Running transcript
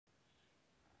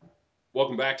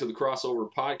Welcome back to the Crossover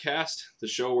Podcast, the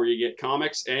show where you get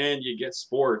comics and you get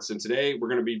sports. And today we're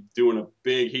going to be doing a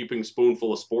big heaping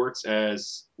spoonful of sports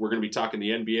as we're going to be talking the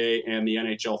NBA and the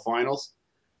NHL Finals.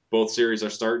 Both series are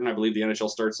starting. I believe the NHL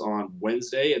starts on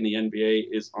Wednesday and the NBA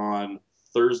is on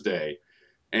Thursday.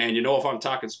 And if I'm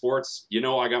talking sports,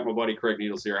 I got my buddy Craig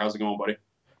Needles here. How's it going, buddy?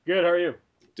 Good. How are you?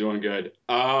 Doing good.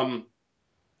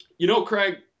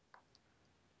 Craig,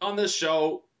 on this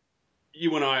show,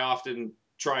 you and I often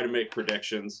try to make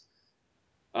predictions.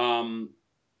 Um,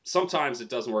 Sometimes it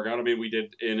doesn't work out. I mean, we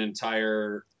did an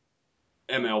entire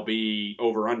MLB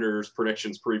over unders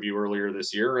predictions preview earlier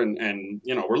this year, and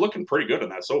we're looking pretty good on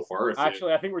that so far.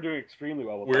 Actually, I think we're doing extremely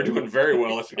well with We're those. doing very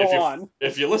well. If Go on.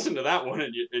 if you listen to that one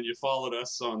and you followed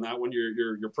us on that one,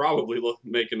 you're probably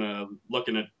looking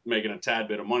at making a tad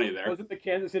bit of money there. Was it the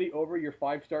Kansas City over your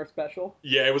 5-star special?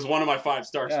 Yeah, it was one of my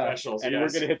 5-star Yeah. specials. And we're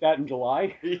Yes, going to hit that in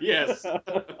July? yes.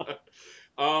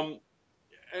 um,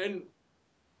 and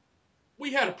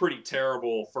we had a pretty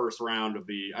terrible first round of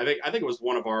the. I think it was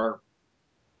one of our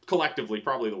collectively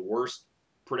probably the worst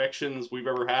predictions we've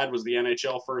ever had was the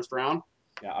NHL first round.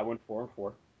 Yeah, I went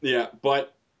 4-4. Yeah,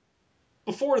 but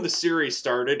before the series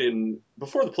started and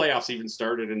before the playoffs even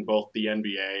started in both the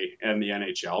NBA and the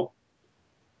NHL,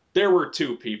 there were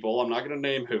two people, I'm not going to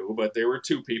name who, but there were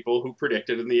two people who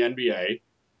predicted in the NBA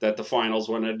that the finals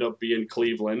would end up being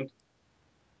Cleveland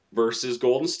versus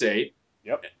Golden State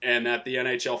Yep. and that the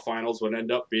NHL finals would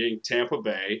end up being Tampa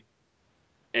Bay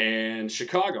and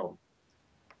Chicago.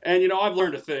 And I've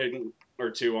learned a thing or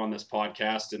two on this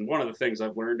podcast, and one of the things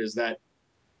I've learned is that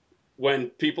when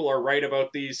people are right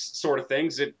about these sort of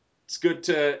things, it's good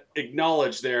to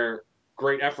acknowledge their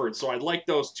great efforts. So I'd like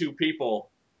those two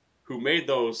people who made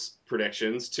those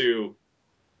predictions to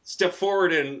step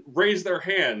forward and raise their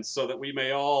hands so that we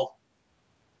may all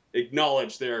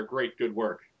acknowledge their great good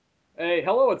work. Hey,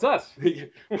 hello, it's us.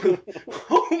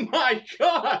 Oh my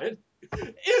God!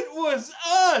 It was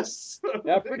us!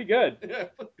 Yeah, pretty good.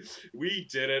 We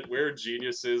did it. We're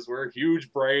geniuses. We're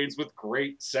huge brains with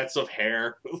great sets of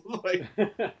hair. Like,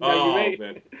 Now oh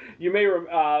man, you may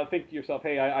think to yourself,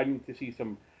 hey, I need to see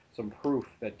some proof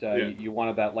that yeah, you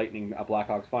wanted that Lightning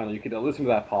Blackhawks final. You can listen to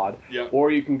that pod, yeah,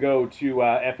 or you can go to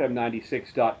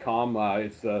FM96.com.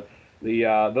 It's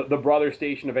the brother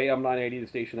station of AM 980, the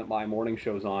station that my morning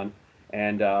show's on.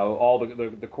 And all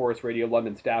the Chorus Radio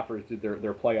London staffers did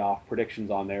their playoff predictions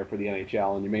on there for the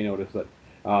NHL. And you may notice that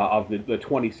of the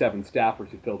 27 staffers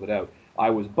who filled it out, I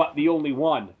was but the only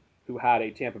one who had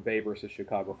a Tampa Bay versus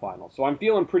Chicago final. So I'm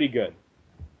feeling pretty good.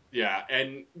 yeah.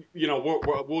 And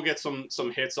we'll get some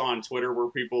hits on Twitter where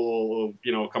people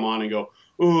will come on and go,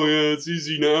 oh yeah, it's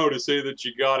easy now to say that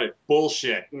you got it.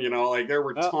 Bullshit. Like there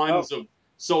were Oh, tons of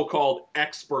so-called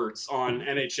experts on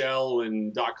NHL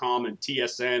and .com and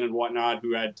TSN and whatnot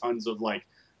who had tons of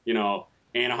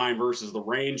Anaheim versus the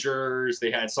Rangers. They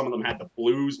had some of them had the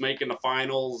Blues making the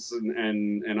finals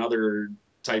and other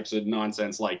types of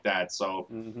nonsense like that. So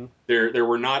mm-hmm. there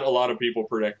were not a lot of people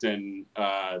predicting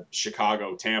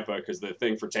Chicago Tampa because the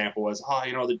thing for Tampa was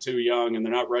they're too young and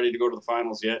they're not ready to go to the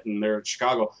finals yet, and they're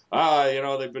Chicago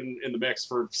they've been in the mix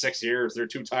for 6 years, they're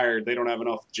too tired, they don't have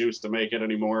enough juice to make it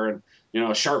anymore, and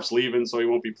Sharp's leaving so he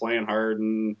won't be playing hard,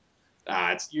 and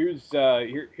it's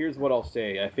Here's what I'll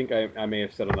say. I think I may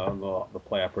have said on the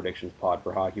playoff predictions pod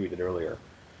for hockey we did earlier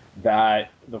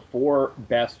that the four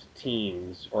best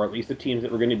teams, or at least the teams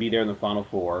that were going to be there in the Final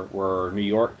Four, were New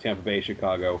York, Tampa Bay,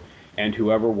 Chicago, and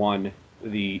whoever won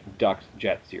the Ducks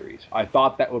Jet series. I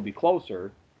thought that would be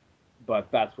closer, but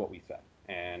that's what we said,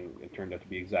 and it turned out to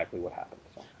be exactly what happened.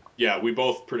 So. yeah, we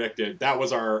both predicted that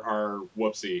was our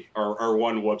whoopsie. Our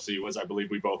one whoopsie was I believe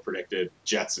we both predicted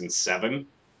Jets in 7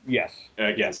 Yes,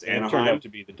 yes, against and it turned out Anaheim, to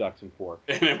be the Ducks in 4.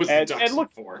 and it was the And Ducks in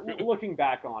 4. looking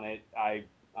back on it, I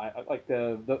like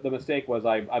the mistake was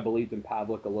I believed in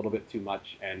Pavlik a little bit too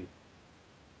much, and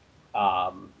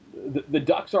the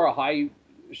Ducks are a high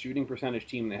shooting percentage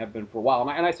team. They have been for a while,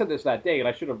 and I said this that day, and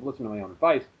I should have listened to my own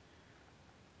advice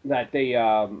that they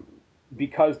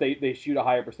because they shoot a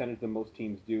higher percentage than most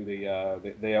teams do,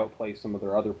 they outplay some of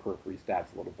their other periphery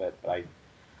stats a little bit. But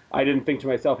I didn't think to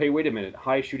myself, hey, wait a minute,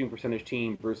 high shooting percentage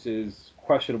team versus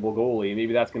questionable goalie.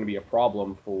 Maybe that's going to be a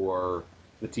problem for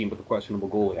the team with the questionable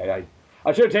goalie.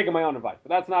 I should have taken my own advice, but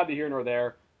that's neither here nor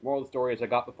there. The moral of the story is I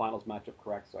got the finals matchup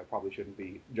correct, so I probably shouldn't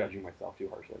be judging myself too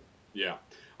harshly. Yeah.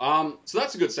 So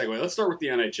that's a good segue. Let's start with the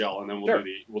NHL, and then Sure.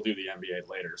 we'll do the NBA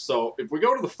later. So if we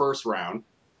go to the first round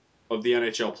of the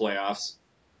NHL playoffs,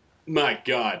 my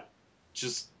God,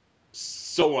 just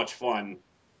so much fun.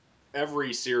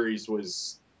 Every series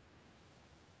was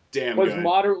damn was good.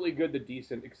 moderately good to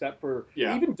decent, except for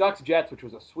Yeah, even Ducks Jets, which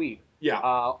was a sweep. yeah,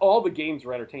 All the games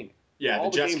were entertaining. yeah. The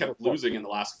All the Jets games were kept close. losing in the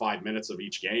last 5 minutes of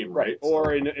each game, Right, right?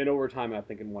 or So in overtime, I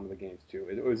think in one of the games too.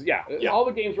 It was yeah, yeah, all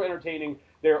the games were entertaining.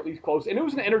 They're at least close, and it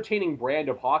was an entertaining brand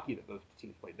of hockey that those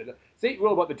teams played. Say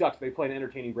well about the Ducks, they played an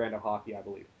entertaining brand of hockey, I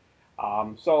believe.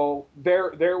 So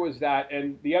there was that,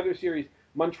 and the other series,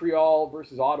 Montreal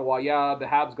versus Ottawa. Yeah, the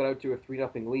Habs got out to a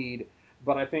 3-0 lead,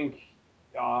 but I think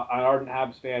an ardent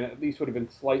Habs fan at least would have been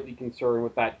slightly concerned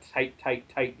with that tight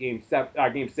game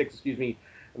six, excuse me,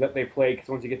 that they played. Because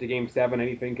once you get to game seven,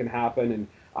 anything can happen.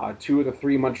 And two of the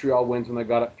three Montreal wins when they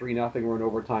got up 3-0 were in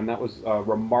overtime. That was a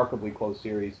remarkably close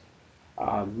series.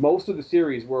 Most of the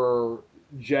series were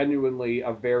genuinely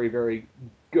a very, very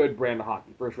good brand of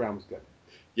hockey. First round was good.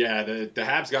 yeah. The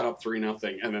Habs got up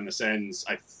 3-0, and then the Sens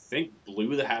I think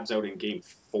blew the Habs out in game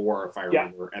four if I Yeah,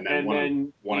 remember, and then and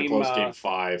then won a close game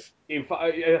five. game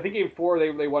five, I think game four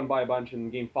they won by a bunch,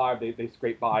 and game five they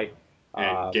scraped by.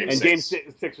 And game And game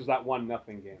six, six was that 1-0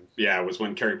 game. So. yeah, it was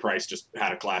when Carey Price just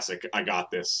had a classic "I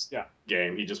got this" Yeah,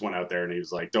 game. He just went out there and he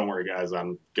was like, "Don't worry, guys,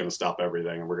 I'm gonna stop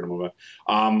everything and we're gonna move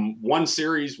on." One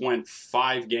series went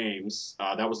 5 games.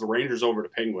 That was the Rangers over the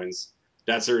Penguins.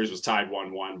 That series was tied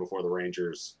 1-1 before the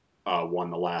Rangers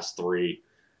won the last three.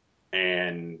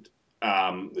 And I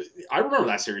remember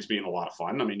that series being a lot of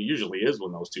fun. I mean, it usually is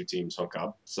when those two teams hook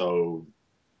up. So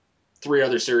 3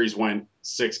 other series went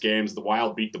 6 games. The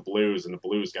Wild beat the Blues, and the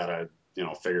Blues got to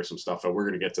figure some stuff out. We're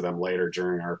going to get to them later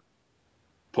during our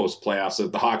post playoffs. So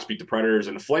the Hawks beat the Predators,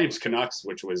 and the Flames Canucks,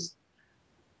 which was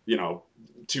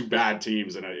two bad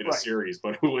teams in a right, series,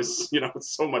 but it was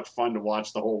so much fun to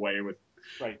watch the whole way with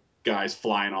right, guys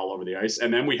flying all over the ice.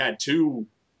 And then we had two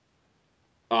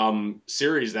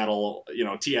series that'll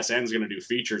TSN's going to do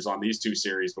features on these two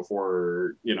series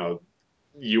before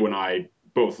you and I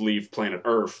both leave planet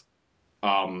Earth.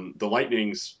 The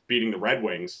Lightning's beating the Red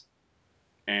Wings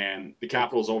and the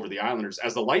Capitals over the Islanders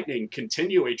as the Lightning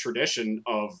continue a tradition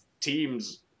of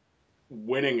teams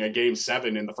winning a game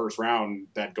 7 in the first round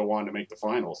that go on to make the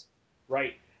finals.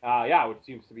 right. Yeah, which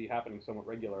seems to be happening somewhat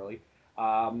regularly.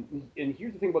 And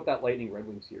here's the thing about that Lightning Red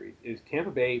Wings series is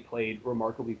Tampa Bay played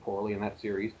remarkably poorly in that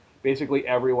series. Basically,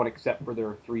 everyone except for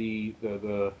their three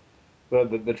the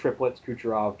triplets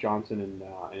Kucherov, Johnson,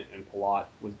 and Palat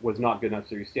was not good in that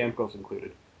series. Stamkos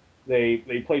included.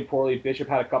 They played poorly. Bishop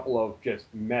had a couple of just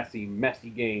messy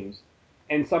games,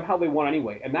 and somehow they won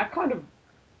anyway. And that kind of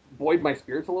buoyed my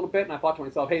spirits a little bit. And I thought to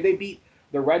myself, hey, they beat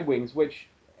the Red Wings, which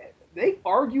they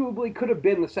arguably could have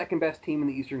been the second best team in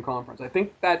the Eastern Conference. I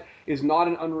think that is not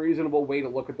an unreasonable way to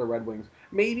look at the Red Wings.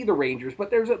 Maybe the Rangers, but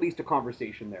there's at least a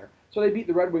conversation there. So they beat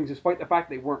the Red Wings despite the fact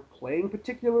they weren't playing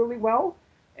particularly well.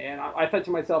 And I thought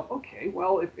to myself, okay,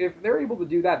 well, if they're able to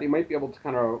do that, they might be able to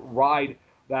kind of ride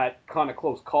that kind of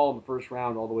close call in the first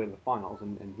round all the way to the finals,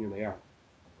 and here they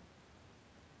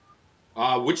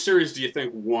are. Which series do you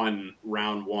think won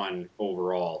round one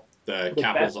overall? The The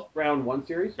Capitals best round one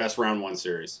series, best round one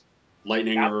series,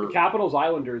 Lightning the or Capitals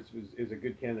Islanders is a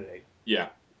good candidate. yeah?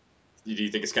 Do you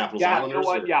think it's Capitals Yeah, you know Islanders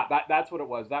what? or Yeah, that's what it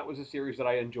was. That was a series that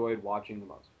I enjoyed watching the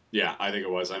most. yeah? I think it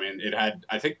was. I mean, it had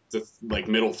I think the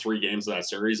middle 3 games of that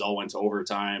series all went to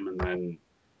overtime, and then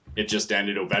it just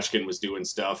ended. Ovechkin was doing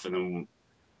stuff, and then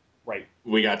Right.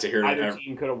 we got to hear Either it.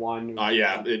 team could have won. It was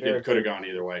Yeah, yeah, it very, could very have good gone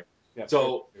either series. way. Yeah, very good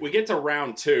So series. we get to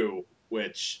round two,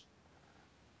 which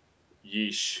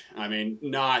yeesh. I mean,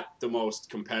 not the most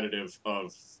competitive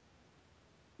of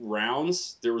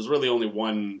rounds. There was really only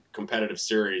one competitive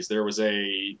series. There was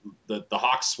the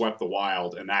Hawks swept the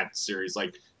Wild in that series.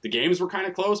 Like the games were kind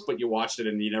of close, but you watched it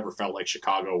and you never felt like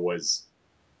Chicago was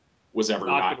ever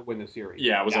Not not. going to win the series.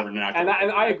 Yeah, was Yeah, ever not and going to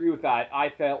win I that. agree with that. I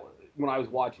felt when I was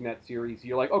watching that series,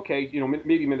 you're like, okay,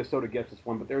 maybe Minnesota gets this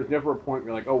one, but there was never a point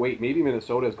where you're like, oh wait, maybe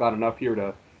Minnesota's got enough here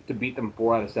to beat them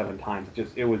 4 out of 7 times.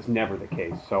 It was never the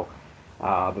case. So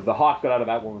the Hawks got out of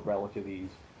that one with relative ease.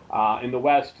 In the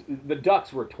West, the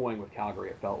Ducks were toying with Calgary.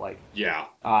 It felt like Yeah,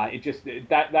 it just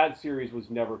that series was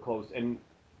never close. And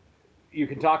you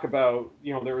can talk about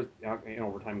there was an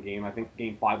overtime game. I think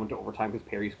Game 5 went to overtime because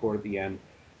Perry scored at the end.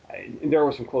 And there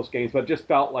were some close games, but it just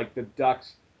felt like the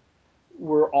Ducks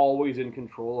were always in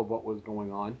control of what was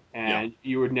going on, yeah. and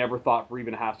you would never thought for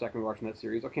even a half second watching that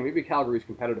series, okay, maybe Calgary's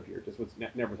competitive here. Just was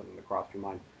never something that crossed your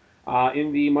mind.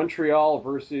 In the Montreal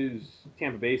versus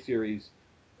Tampa Bay series,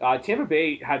 Tampa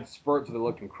Bay had spurts that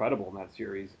looked incredible in that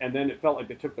series, and then it felt like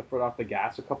they took the foot off the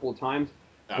gas a couple of times.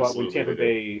 But when Absolutely, Tampa they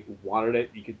did. Bay wanted it,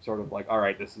 you could sort of like, all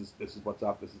right, this is what's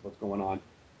up, this is what's going on.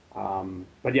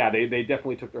 But yeah, they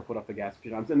definitely took their foot off the gas a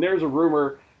few times. And there's a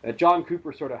rumor that John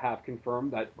Cooper sort of have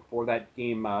confirmed that before that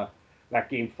game that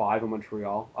game 5 in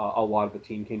Montreal, a lot of the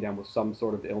team came down with some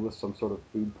sort of illness, some sort of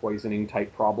food poisoning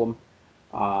type problem.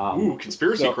 Ooh,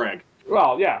 conspiracy, So, Craig.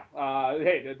 well, yeah.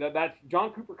 Hey, that's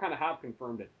John Cooper kind of have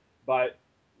confirmed it, but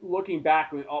looking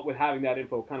back with having that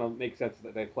info, kind of makes sense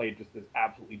that they played just as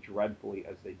absolutely dreadfully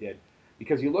as they did,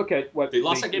 because you look at what They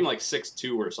lost they that game like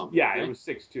 6-2 or something, yeah, didn't it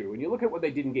they? was 6-2, and you look at what they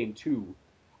did in Game 2,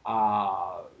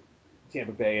 uh,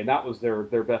 Tampa Bay, and that was their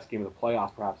best game of the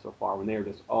playoffs perhaps so far, when they were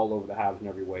just all over the Habs in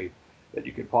every way that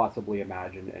you could possibly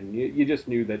imagine, and you just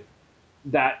knew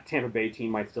that Tampa Bay team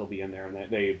might still be in there, and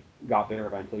that they got there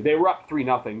eventually. They were up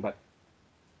 3-0, but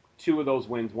two of those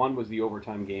wins, one was the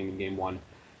overtime game in Game 1,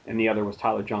 and the other was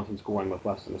Tyler Johnson scoring with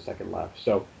less than a second left.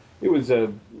 So it was a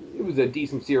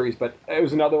decent series, but it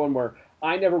was another one where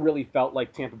I never really felt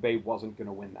like Tampa Bay wasn't going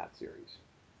to win that series.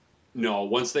 No,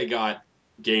 once they got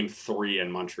game 3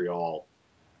 in Montreal,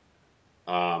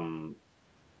 um,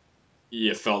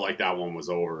 you felt like that one was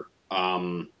over.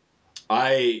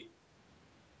 I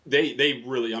they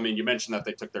really, I mean, you mentioned that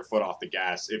they took their foot off the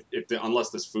gas. Unless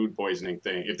if this food poisoning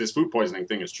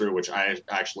thing is true, which I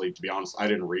actually, to be honest, I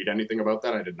didn't read anything about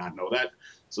that. I did not know that,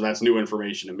 so that's new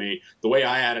information to me. The way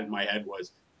I had it in my head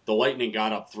was the Lightning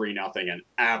got up 3-0 and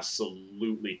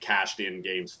absolutely cashed in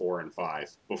games 4 and 5 Right.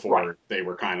 before they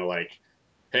were kind of like,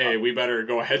 Uh, hey, we better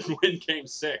go ahead and win game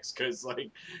 6, because like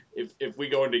if we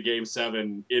go into game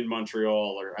 7 in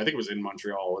Montreal, or I think it was in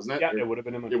Montreal, wasn't it? yeah, Or it would have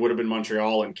been in it would Montreal. have been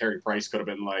Montreal, and Carey Price could have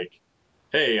been like,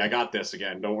 hey, I got this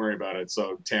again. Don't worry about it.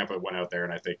 So Tampa went out there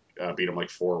and I think beat them like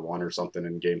 4-1 or something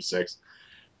in game 6.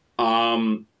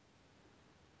 Um,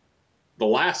 the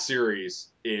last series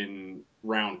in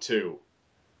round 2,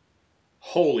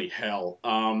 holy hell.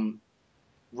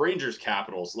 Rangers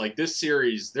Capitals, like this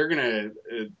series,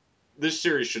 this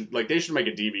series should, like, they should make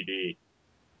a DVD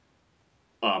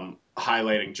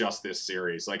highlighting just this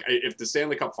series. Like, if the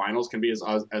Stanley Cup Finals can be as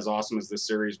awesome as this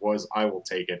series was, I will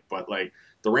take it. But like,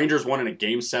 the Rangers won in a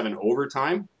Game 7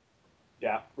 overtime.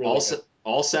 Yeah, really All good.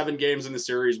 all 7 games in the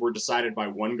series were decided by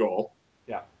one goal.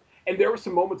 Yeah, and there were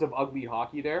some moments of ugly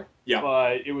hockey there, Yeah,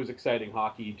 but it was exciting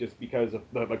hockey just because of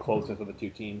the closeness of the two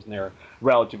teams, and they're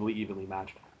relatively evenly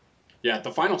matched. yeah.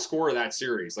 The final score of that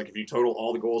series, like if you total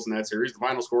all the goals in that series, the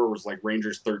final score was like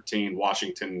Rangers 13,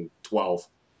 Washington 12,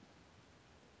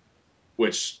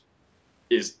 which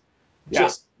is Yeah,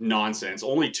 just nonsense.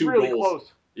 Only two really goals.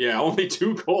 close. Yeah, only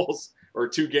 2 goals or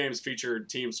 2 games featured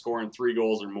teams scoring 3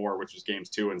 goals or more, which was games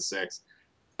 2 and 6.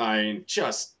 I mean,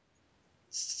 just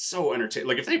so entertaining.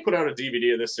 Like, if they put out a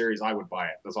DVD of this series, I would buy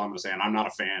it. That's all I'm saying. I'm not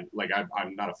a fan. Like,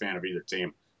 I'm not a fan of either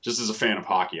team. Just as a fan of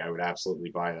hockey, I would absolutely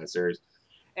buy that series.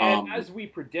 And Um, as we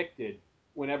predicted,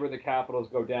 whenever the Capitals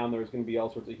go down, there's going to be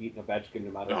all sorts of heat in Ovechkin,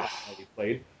 no matter how they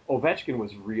played. Ovechkin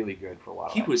was really good for a lot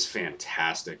of he that was series.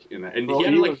 fantastic in that, and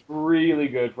He was really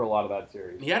good for a lot of that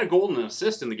series. he had a goal and an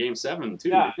assist in the game 7 too,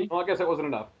 Yeah, didn't he? well, I guess that wasn't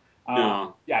enough.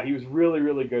 No, Yeah, he was really,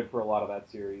 really good for a lot of that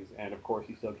series, and of course,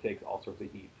 he still takes all sorts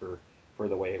of heat for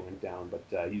the way it went down. But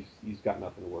he's got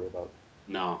nothing to worry about.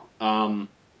 no.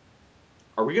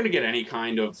 Are we going to get any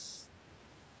kind of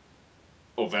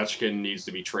Ovechkin needs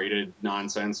to be traded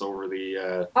nonsense over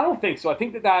the? I don't think so. I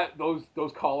think that those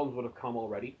columns would have come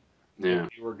already if Yeah.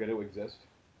 they were going to exist,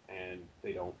 and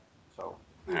they don't. So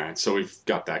All right, so we've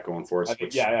got that going for I us, think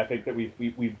which yeah, I think that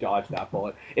we've dodged that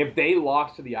bullet. If they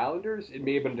lost to the Islanders, it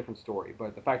may have been a different story.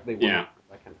 But the fact that they won, yeah,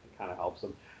 that kind of helps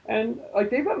them. And like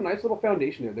they've got a nice little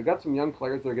foundation there. They've got some young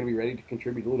players that are going to be ready to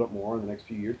contribute a little bit more in the next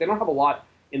few years. They don't have a lot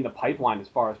in the pipeline as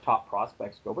far as top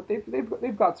prospects go, but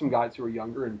they've got some guys who are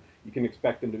younger, and you can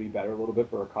expect them to be better a little bit.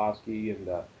 Burakovsky and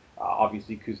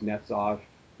obviously Kuznetsov.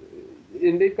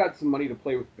 And they've got some money to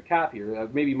play with the cap here.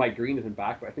 Maybe Mike Green isn't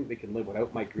back, but I think they can live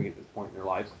without Mike Green at this point in their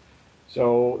lives.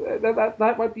 So that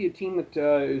might be a team that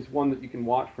is one that you can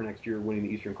watch for next year, winning the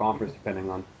Eastern Conference, depending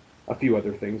on a few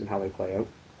other things and how they play out.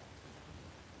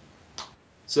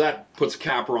 so that puts a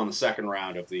capper on the second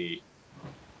round of the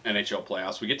NHL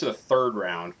playoffs. We get to the third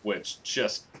round, which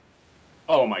just,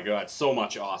 oh my god, so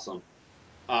much awesome.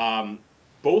 Um,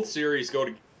 both series go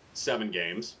to 7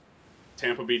 games.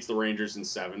 Tampa beats the Rangers in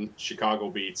 7. Chicago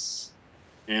beats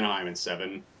Anaheim in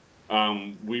 7.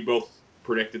 We both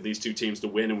predicted these two teams to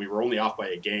win, and we were only off by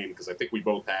a game because I think we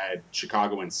both had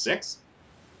Chicago in 6.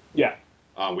 Yeah,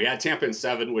 We had Tampa in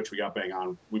 7, which we got bang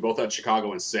on. We both had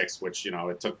Chicago in 6, which,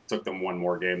 it took them one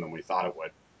more game than we thought it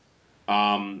would.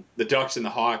 The Ducks and the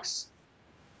Hawks.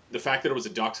 The fact that it was a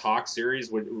Ducks Hawks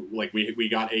series, like we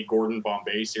got a Gordon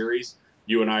Bombay series.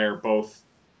 You and I are both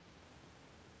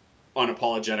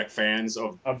unapologetic fans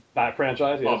of that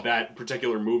franchise, yes. of that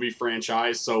particular movie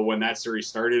franchise. So when that series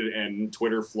started and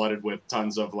Twitter flooded with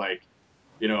tons of like,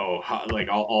 like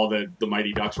all the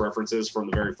Mighty Ducks references from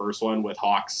the very first one with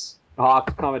Hawks.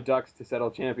 Hawks, Comet Ducks to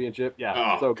settle championship. Yeah,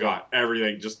 Oh so good. God,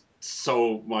 everything just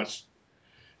so much.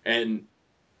 And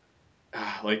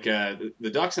the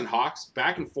Ducks and Hawks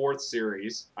back and forth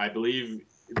series, I believe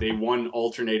they won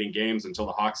alternating games until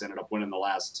the Hawks ended up winning the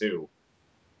last two.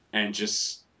 And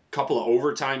just a couple of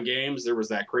overtime games. There was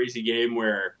that crazy game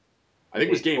where I think it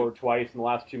They was game scored twice in the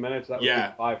last 2 minutes. That was game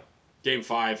yeah, 5. game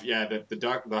 5. Yeah,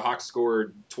 the Hawks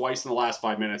scored twice in the last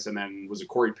 5 minutes, and then was it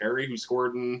Corey Perry who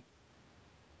scored in?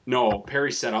 No,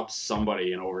 Perry set up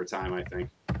somebody in overtime, I think,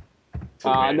 to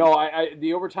win. No,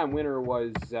 the overtime winner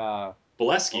was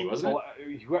Bolesky, wasn't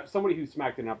it? somebody who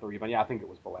smacked it up the rebound. Yeah, I think it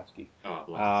was Bolesky.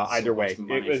 Oh, Either so much way,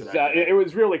 money for that guy. it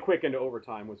was really quick into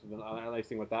overtime, which was a nice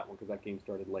thing with that one because that game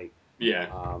started late.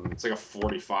 Yeah, it's like a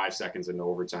 45 seconds into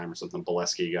overtime or something.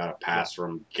 Bolesky got a pass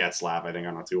from Getzlav, I think,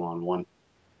 on a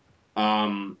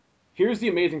 2-on-1. Here's the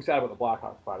amazing stat about the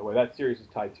Blackhawks, by the way. That series is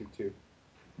tied 2-2.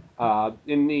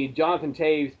 In the Jonathan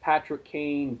Toews, Patrick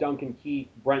Kane, Duncan Keith,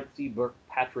 Brent Seabrook,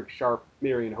 Patrick Sharp,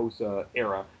 Marian Hossa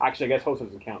era. Actually, I guess Hossa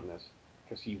doesn't count in this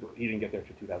because he didn't get there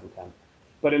to 2010.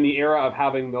 But in the era of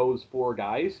having those 4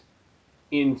 guys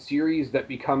in series that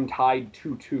become tied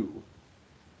 2-2,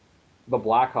 the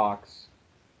Blackhawks,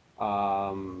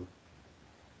 um,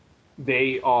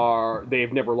 they've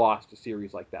never lost a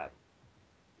series like that.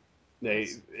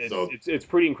 It's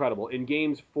pretty incredible. In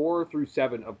games 4 through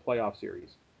 7 of playoff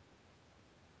series,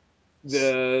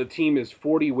 the team is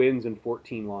 40 wins and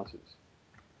 14 losses.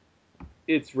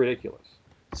 It's ridiculous.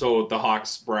 So the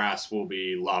Hawks brass will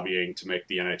be lobbying to make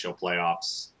the NHL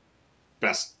playoffs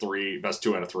best 2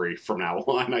 out of 3 from now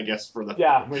on, I guess. Make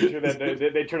sure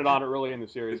that they turn it on early in the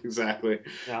series. Exactly.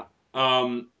 Yeah.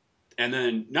 And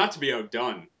then not to be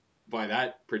outdone by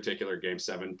that particular Game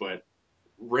 7, but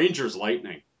Rangers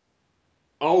Lightning.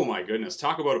 Oh my goodness!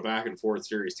 Talk about a back and forth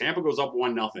series. Tampa goes up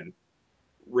 1-0.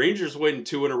 Rangers win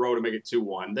 2 in a row to make it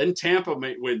 2-1. Then Tampa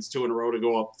wins 2 in a row to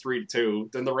go up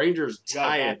 3-2. Then the Rangers You got it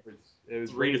tie it backwards. It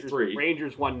was 3-3.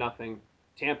 Rangers 1-0.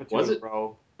 Tampa 2 Was in a it?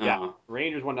 row. Yeah. Uh,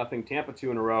 Rangers 1-0. Tampa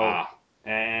 2 in a row. ah,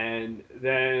 And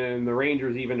then the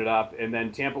Rangers evened it up, and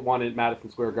then Tampa won at Madison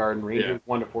Square Garden. yeah. Rangers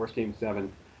won to force Game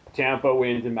 7. Tampa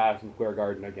wins in Madison Square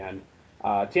Garden again.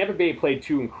 Tampa Bay played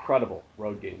 2 incredible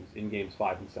road games in Games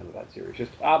 5 and 7 of that series.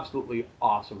 Just absolutely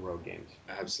awesome road games.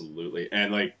 Absolutely.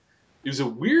 And like it was a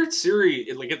weird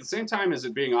series. Like at the same time as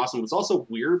it being awesome, it's also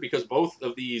weird because both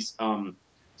of these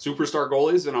superstar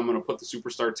goalies, and I'm going to put the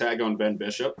superstar tag on Ben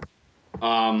Bishop,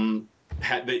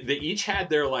 they each had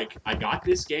their like I got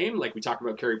this game. Like we talked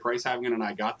about Carey Price having an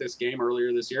I got this game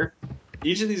earlier this year.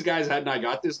 Each of these guys had an I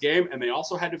got this game, and they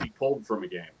also had to be pulled from a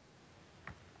game.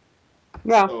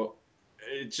 Yeah. So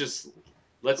it just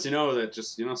lets you know that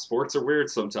just sports are weird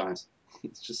sometimes.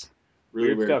 It's just really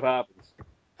Weird weird. stuff happens.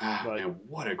 Ah, But man,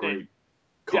 what a it, great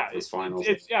conference finals.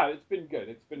 it's been good.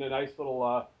 It's been a nice little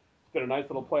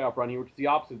playoff run here, which is the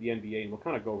opposite of the NBA, and we'll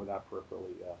kind of go over that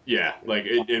peripherally. Yeah,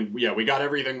 and yeah, we got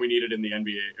everything we needed in the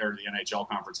NBA or the NHL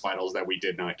conference finals that we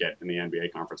did not get in the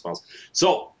NBA conference finals.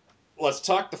 So let's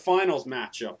talk the finals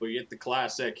matchup. We get the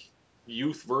classic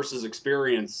youth versus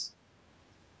experience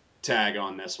tag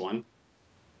on this one.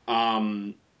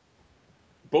 Um,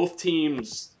 both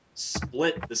teams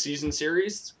split the season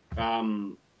series.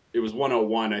 It was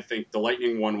 101. I think the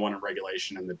Lightning won one in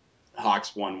regulation and the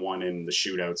Hawks won one in the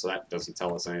shootout. So that doesn't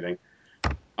tell us anything.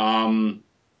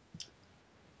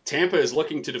 Tampa is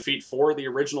looking to defeat 4 of the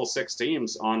original 6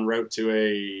 teams en route to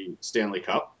a Stanley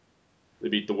Cup. They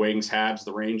beat the Wings, Habs,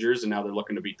 the Rangers, and now they're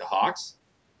looking to beat the Hawks.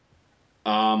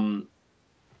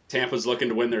 Tampa's looking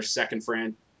to win their second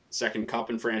cup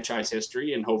in franchise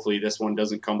history, and hopefully this one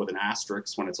doesn't come with an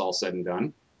asterisk when it's all said and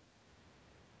done.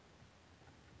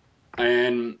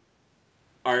 And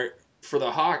for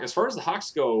the Hawks, as far as the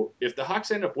Hawks go, if the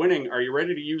Hawks end up winning, are you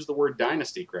ready to use the word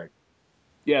dynasty, Craig?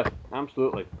 Yes,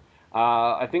 absolutely.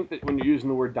 I think that when you're using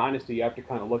the word dynasty, you have to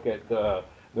kind of look at the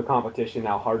competition,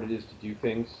 how hard it is to do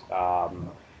things,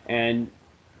 and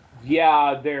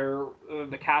yeah,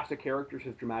 the cast of characters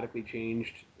has dramatically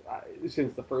changed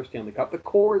since the first Stanley Cup. The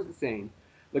core is the same.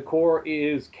 The core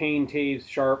is Kane, Taves,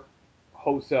 Sharp,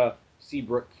 Hossa,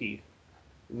 Seabrook, Keith.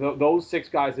 Those 6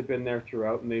 guys have been there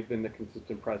throughout, and they've been the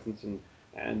consistent presence.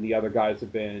 And the other guys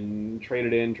have been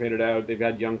traded in, traded out. They've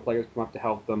had young players come up to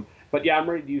help them. But yeah, I'm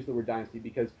ready to use the word dynasty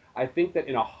because I think that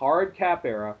in a hard cap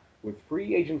era, with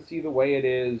free agency the way it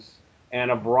is, and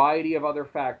a variety of other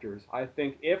factors, I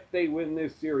think if they win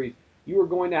this series, you are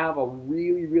going to have a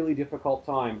really, really difficult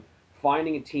time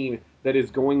finding a team that is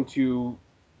going to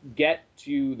get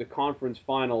to the conference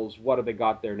finals. What have they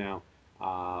got there now?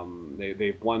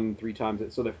 They've won 3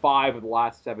 times, so they're 5 of the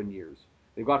last 7 years.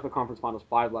 They've got to the conference finals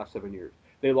 5 last 7 years.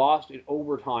 They lost in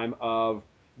overtime of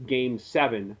Game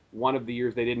 7, one of the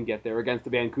years they didn't get there, against the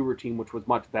Vancouver team, which was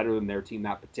much better than their team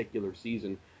that particular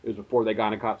season. It was before they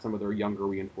kind of got some of their younger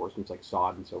reinforcements like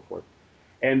Sod and so forth.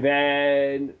 And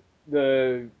then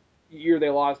the year they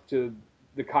lost to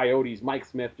the Coyotes, Mike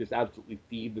Smith just absolutely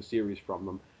thieved the series from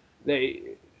them.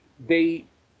 They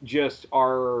just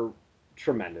are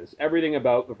tremendous. Everything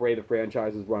about the way the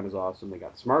franchise is run is awesome. They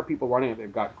got smart people running it.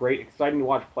 They've got great, exciting to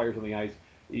watch players on the ice.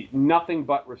 Nothing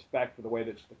but respect for the way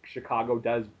that Chicago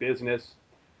does business.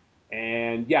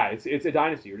 And yeah, it's a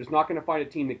dynasty. You're just not going to find a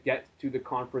team that gets to the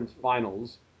conference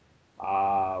finals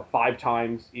 5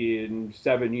 times in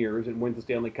 7 years and wins the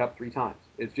Stanley Cup 3 times.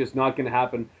 It's just not going to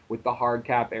happen with the hard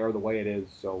cap era the way it is.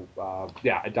 So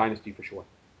yeah, a dynasty for sure.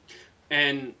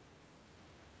 And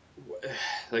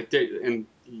and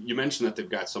you mentioned that they've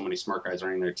got so many smart guys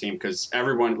running their team because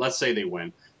everyone, let's say they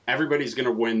win, everybody's going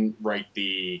to win, right?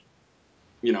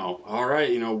 All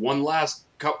right, one last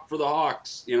cup for the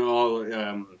Hawks,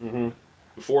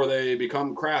 before they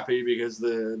become crappy because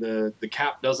the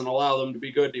cap doesn't allow them to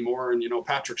be good anymore. And,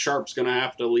 Patrick Sharp's going to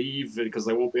have to leave because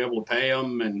they won't be able to pay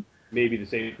him. And maybe the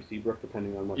same for Seabrook,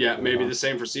 depending on what. Yeah, maybe the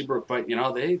same for Seabrook. But,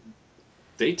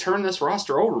 they turn this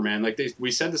roster over, man. Like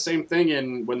we said the same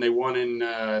thing when they won in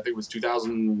I think it was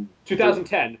 2010.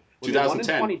 When they won in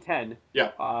 2010.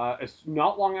 Yeah. It's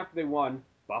not long after they won,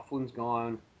 Bufflin's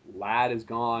gone, Ladd is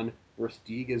gone,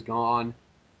 Versteeg is gone,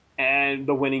 and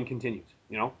the winning continues.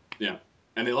 Yeah.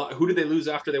 And who did they lose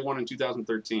after they won in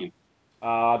 2013?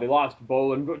 They lost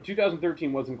Bolin, but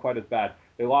 2013 wasn't quite as bad.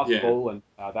 They lost Bolin.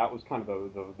 That was kind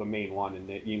of the main one, and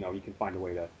you can find a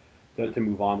way to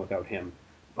move on without him.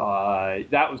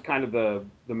 That was kind of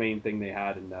the main thing they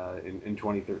had in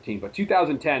 2013. But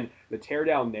 2010, the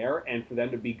teardown there, and for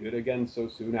them to be good again so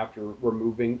soon after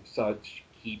removing such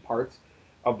key parts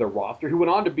of their roster, who went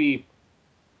on to be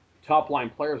top line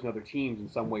players in other teams in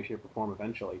some way, shape, or form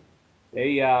eventually.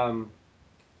 They are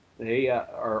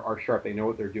sharp. They know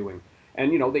what they're doing.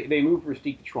 And, they move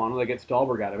Versteeg to Toronto. They get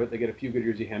Stahlberg out of it. They get a few good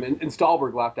years of him. And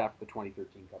Stahlberg left after the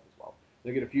 2013 Cup as well.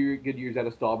 They get a few good years out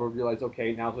of Stahlberg, realize,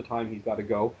 okay, now's the time he's got to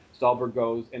go. Stahlberg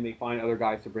goes, and they find other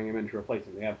guys to bring him in to replace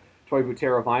him. They have Toivo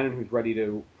Teravainen, who's ready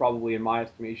to, probably in my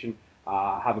estimation,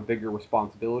 have a bigger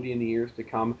responsibility in the years to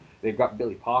come. They've got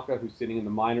Billy Paka, who's sitting in the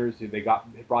minors. They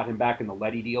brought him back in the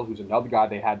Leddy deal, who's another guy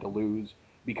they had to lose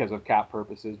because of cap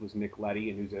purposes, was Nick Leddy,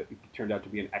 and who turned out to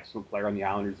be an excellent player on the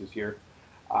Islanders this year.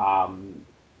 The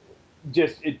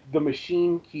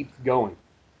machine keeps going.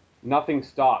 Nothing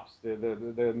stops.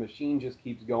 The machine just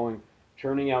keeps going,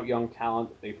 churning out young talent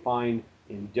that they find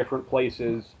in different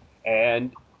places.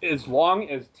 And as long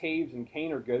as Taves and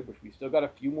Kane are good, which we still got a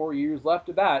few more years left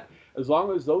of that, as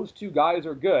long as those two guys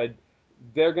are good,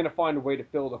 they're going to find a way to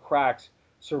fill the cracks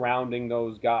surrounding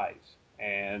those guys.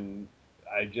 And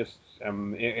I just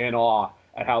am in awe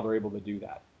at how they're able to do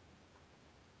that.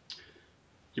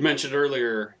 You mentioned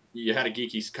earlier you had a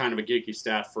geeky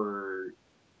stat for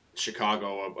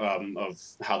Chicago of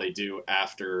how they do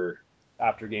after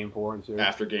Game 4 in series.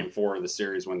 After Game 4 of the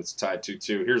series when it's tied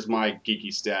 2-2. Here's my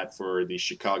geeky stat for the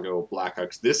Chicago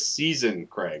Blackhawks this season,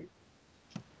 Craig.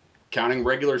 Counting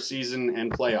regular season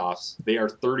and playoffs, they are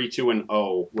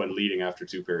 32-0 when leading after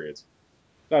 2 periods.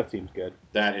 That seems good.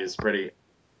 That is pretty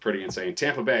insane.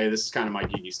 Tampa Bay, this is kind of my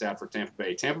geeky stat for Tampa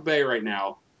Bay. Tampa Bay right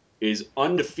now is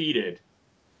undefeated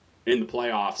in the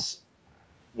playoffs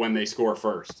when they score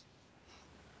first.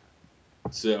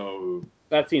 So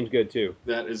that seems good too.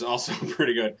 That is also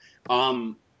pretty good.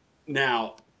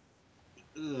 Now,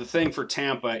 the thing for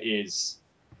Tampa is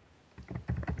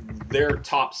their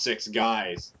top 6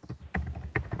 guys.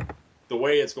 The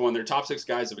way it's going, their top 6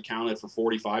 guys have accounted for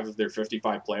 45 of their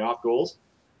 55 playoff goals.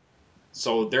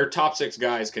 So their top 6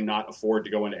 guys cannot afford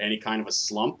to go into any kind of a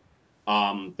slump.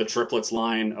 The triplets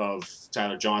line of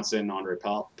Tyler Johnson, Andre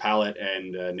Palat,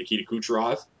 and Nikita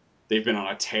Kucherov, they've been on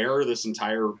a tear this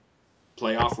entire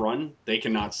playoff run. They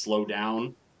cannot slow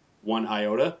down one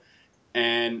iota.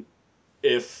 And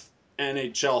if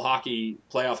NHL hockey,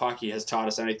 playoff hockey has taught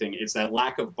us anything, it's that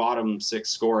lack of bottom 6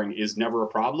 scoring is never a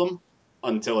problem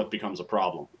until it becomes a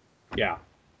problem. Yeah.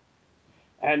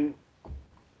 And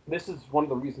this is one of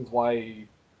the reasons why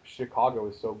Chicago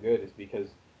is so good, is because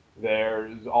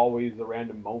there's always a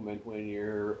random moment when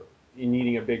you're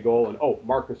needing a big goal and,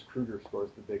 Marcus Kruger scores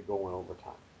the big goal in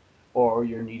overtime. Or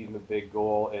you're needing the big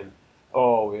goal and,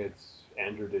 it's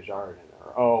Andrew Desjardins,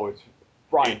 or, it's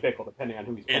Brian Bickle, depending on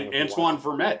who he's playing. And Antoine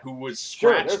Vermette, who was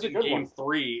scratched in Game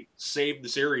 3, saved the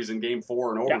series in Game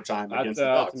 4 in overtime against the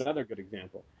Ducks. That's another good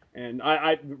example. And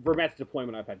Vermette's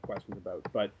deployment I've had questions about.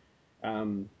 But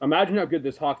imagine how good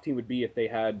this Hawks team would be if they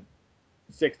had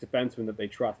 6 defensemen that they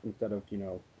trust instead of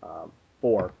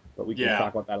 4. But we can Yeah,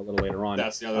 talk about that a little later on.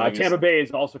 that's the other thing is Tampa Bay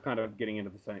is also kind of getting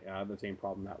into the same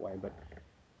problem that way.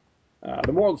 But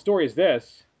the moral of the story is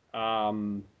this: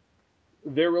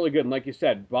 they're really good, and like you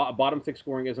said, bottom 6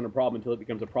 scoring isn't a problem until it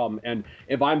becomes a problem. And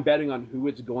if I'm betting on who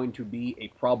it's going to be a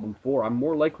problem for, I'm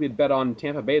more likely to bet on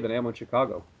Tampa Bay than I am on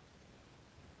Chicago.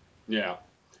 yeah.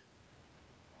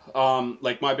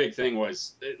 Like my big thing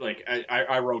was like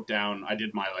I wrote down, I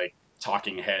did my like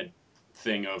talking head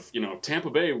thing of, Tampa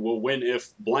Bay will win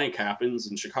if blank happens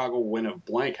and Chicago will win if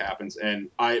blank happens. And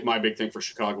my big thing for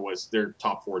Chicago was their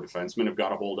top 4 defensemen have got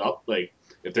to hold up. Like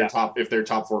Yeah. if their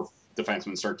top 4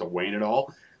 defensemen start to wane at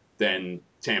all, then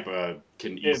Tampa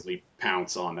can If easily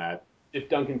pounce on that. if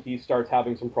Duncan Keith starts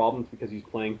having some problems because he's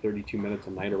playing 32 minutes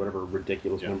a night or whatever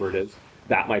ridiculous Yeah. number it is,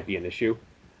 that might be an issue.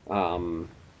 Um,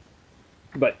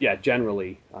 but yeah,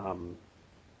 generally,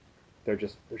 they're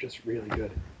just really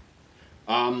good.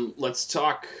 Let's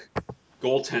talk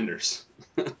goaltenders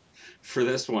for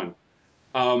this one.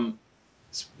 Um,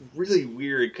 it's really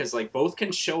weird because like both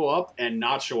can show up and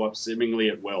not show up seemingly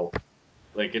at will.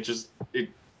 Like it.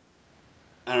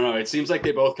 I don't know. It seems like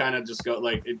they both kind of just go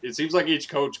like it seems like each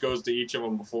coach goes to each of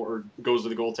them before or goes to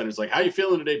the goaltenders like, "How you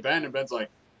feeling today, Ben?" And Ben's like,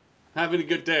 "Having a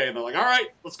good day." And they're like, "All right,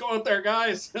 let's go out there,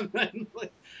 guys." And then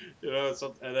like,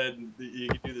 and then you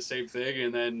can do the same thing,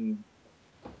 and then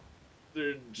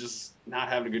they're just not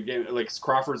having a good game. Like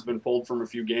Crawford's been pulled from a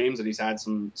few games, and he's had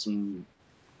some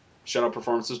shutout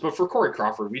performances. But for Corey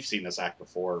Crawford, we've seen this act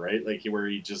before, right? Like where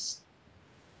he just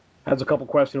Has a couple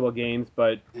questionable games,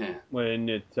 but yeah, when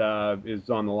it is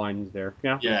on the line, he's there.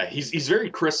 Yeah, yeah, he's very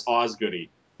Chris Osgoody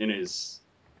in his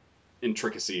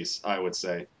intricacies, I would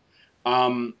say.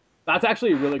 Um, that's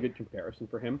actually a really good comparison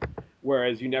for him.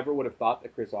 Whereas you never would have thought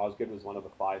that Chris Osgood was one of the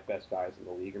 5 best guys in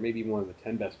the league, or maybe even one of the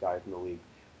 10 best guys in the league.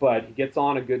 But he gets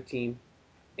on a good team,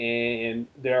 and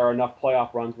there are enough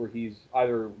playoff runs where he's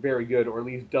either very good or at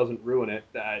least doesn't ruin it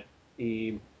that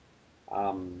he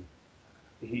um,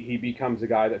 he becomes a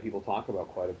guy that people talk about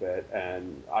quite a bit.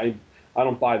 And I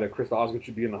don't buy that Chris Osgood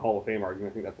should be in the Hall of Fame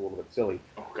argument. I think that's a little bit silly.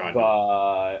 oh God, no.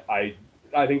 But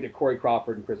I think that Corey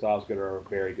Crawford and Chris Osgood are a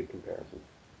very good comparison.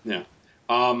 Yeah.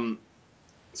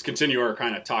 Let's continue our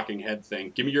kind of talking head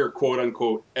thing. Give me your quote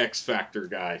unquote X factor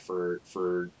guy for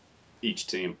each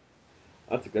team.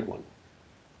 That's a good one.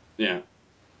 Yeah.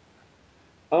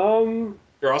 Um,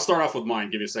 Here, I'll start off with mine.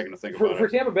 Give you a second to think for about it. for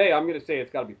Tampa Bay, I'm going to say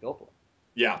it's got to be Philpott.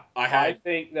 Yeah, I I had.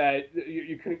 think that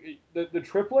you can the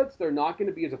triplets. They're not going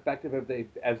to be as effective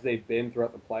as they've been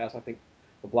throughout the playoffs. I think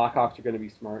the Blackhawks are going to be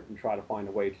smart and try to find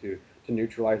a way to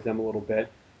neutralize them a little bit.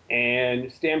 And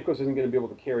Stamkos isn't going to be able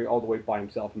to carry all the way by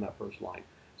himself in that first line.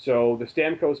 So the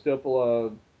Stamkos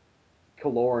Filppula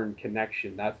Killorn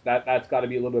connection that's got to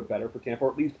be a little bit better for Tampa,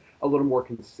 or at least a little more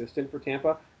consistent for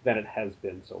Tampa than it has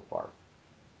been so far.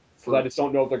 Because I for just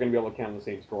don't know if they're going to be able to count the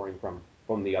same scoring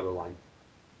from the other line.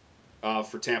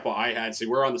 for Tampa, I had see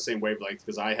we're on the same wavelength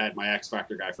because I had my X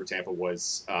factor guy for Tampa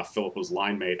was Philippa's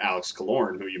line mate Alex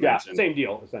Killorn, who you Yeah, mentioned. same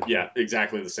deal essentially. Yeah,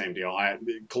 exactly the same deal.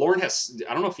 Killorn has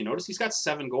I don't know if you noticed he's got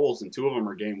 7 goals and 2 of them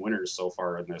are game winners so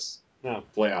far in this Yeah.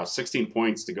 playoffs. 16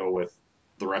 points to go with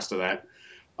the rest of that.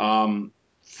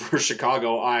 For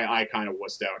Chicago, I kind of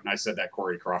wussed out and I said that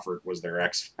Corey Crawford was their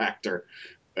X factor,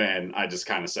 and I just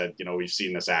kind of said, we've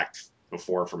seen this act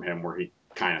before from him where he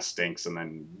kind of stinks and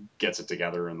then gets it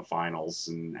together in the finals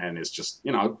and is just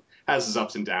has his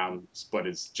ups and downs, but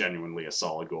is genuinely a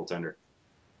solid goaltender.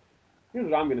 Here's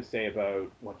what I'm going to say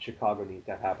about what Chicago needs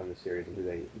to have in the series and who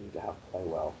they need to have play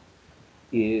well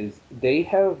is they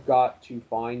have got to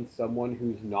find someone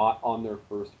who's not on their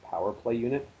first power play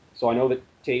unit. So I know that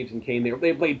Taves and Kane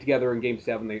they played together in Game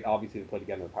 7. They obviously played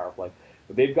together in the power play,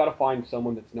 but they've got to find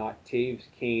someone that's not Taves,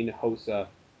 Kane, Hossa,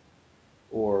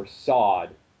 or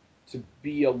Sod to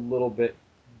be a little bit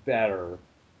better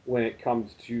when it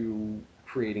comes to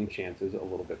creating chances a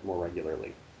little bit more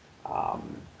regularly.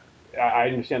 Um, I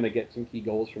understand they get some key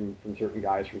goals from certain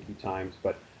guys from key times,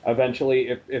 but eventually,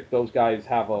 if those guys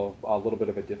have a little bit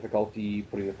of a difficulty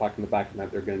putting the puck in the back of the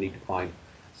net, they're going to need to find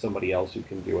somebody else who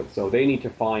can do it. So they need to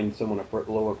find someone a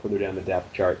little further down the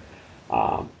depth chart.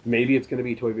 Maybe it's going to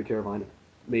be Toivo Teravainen.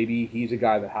 Maybe he's a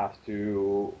guy that has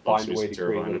to Loves find a me way some to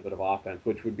create a little Teravainen. bit of offense,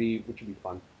 which would be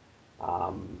fun.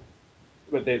 Um,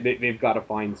 but they've got to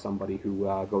find somebody who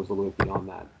goes a little bit beyond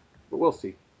that. But we'll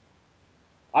see.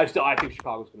 I think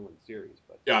Chicago's going to win the series,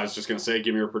 but Yeah, I was just gonna say,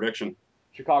 give me your prediction.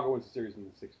 Chicago wins the series in the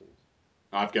 6 games.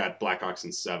 I've got Blackhawks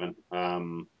in 7.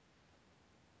 I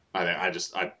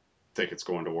think it's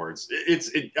going towards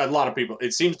a lot of people.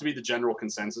 It seems to be the general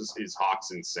consensus is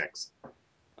Hawks in 6.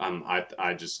 I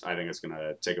think it's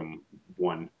gonna take them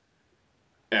one.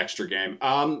 extra game.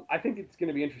 I think it's going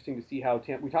to be interesting to see how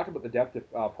Tampa. We talked about the depth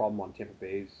problem on Tampa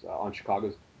Bay's on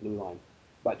Chicago's blue line,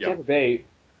 but Yep. Tampa Bay,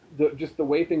 just the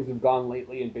way things have gone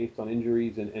lately, and based on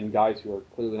injuries and guys who are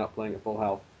clearly not playing at full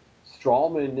health,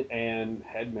 Strawman and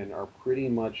Hedman are pretty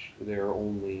much their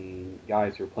only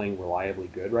guys who are playing reliably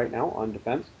good right now on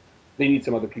defense. They need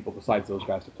some other people besides those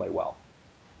guys to play well.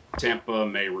 Tampa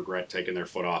may regret taking their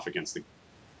foot off the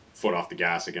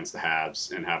gas against the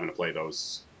Habs and having to play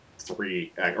those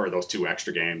those two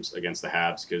extra games against the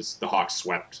Habs because the Hawks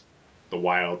swept the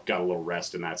Wild, got a little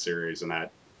rest in that series, and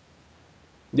that.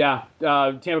 Yeah,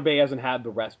 Tampa Bay hasn't had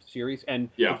the rest series, and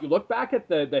Yeah. if you look back at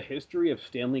the history of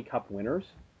Stanley Cup winners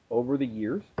over the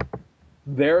years,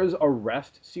 there's a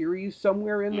rest series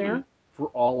somewhere in Mm-hmm. there for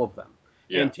all of them.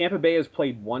 Yeah. And Tampa Bay has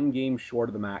played one game short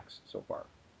of the max so far.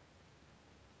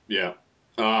 Yeah.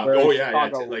 Whereas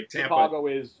Like Tampa. Chicago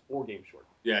is 4 games short.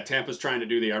 Yeah, Tampa's trying to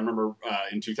do the. I remember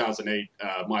in 2008,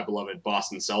 my beloved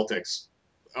Boston Celtics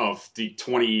of the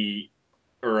 20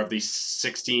 or of these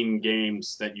 16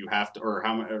 games that you have to, or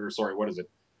how many, or sorry, what is it?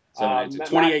 Max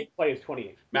 28. play is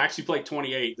 28. Max, you played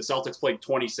 28. The Celtics played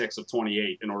 26 of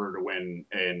 28 in order to win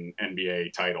an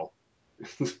NBA title.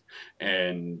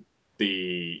 And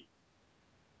the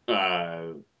uh,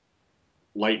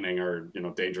 Lightning are,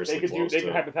 dangerously close They could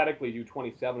to hypothetically do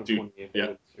 27 of do. 28 if they Yeah,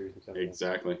 win the series in 7 games.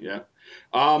 exactly. Yeah.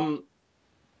 I'm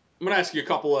going to ask you a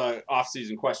couple of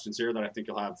off-season questions here that I think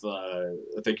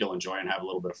you'll enjoy and have a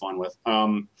little bit of fun with.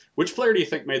 Which player do you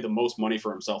think made the most money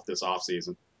for himself this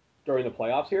off-season? During the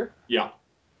playoffs here, Yeah.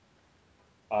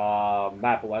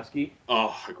 Matt Bolesky.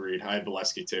 Oh, agreed. I had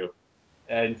Valesky too.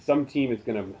 And some team is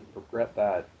going to regret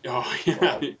that. Oh,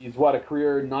 yeah. He's a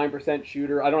career 9%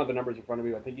 shooter. I don't have the numbers in front of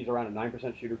me, but I think he's around a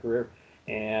 9% shooter career,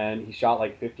 and he shot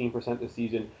like 15% this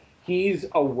season. He's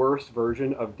a worse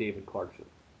version of David Clarkson.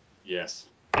 Yes.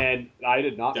 And I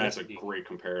did not That's miss a it. great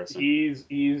comparison. He's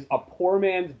a poor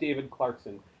man's David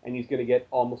Clarkson, and he's going to get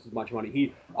almost as much money.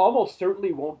 He almost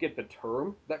certainly won't get the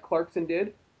term that Clarkson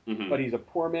did, Mm-hmm. but he's a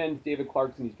poor man's David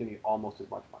Clarkson. He's going to get almost as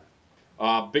much money.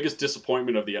 Biggest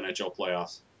disappointment of the NHL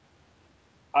playoffs?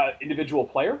 Individual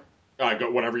player?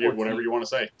 Go whatever Or you want to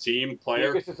say. Team,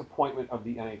 player. biggest disappointment of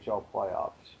the NHL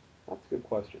playoffs? That's a good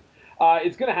question.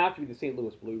 It's going to have to be the St.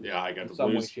 Louis Blues Yeah, I got in the some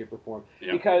way, Blues. shape, or form.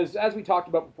 Yeah. Because as we talked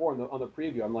about before on the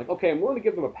preview, I'm like, okay, I'm willing to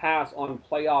give them a pass on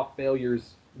playoff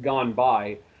failures gone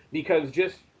by because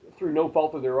just through no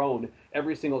fault of their own,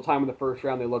 every single time in the first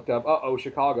round they looked up, uh-oh,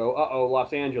 Chicago, uh-oh,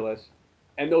 Los Angeles,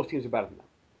 and those teams are better than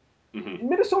them. Mm-hmm.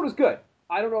 Minnesota's good.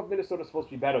 I don't know if Minnesota's supposed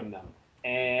to be better than them.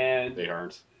 And They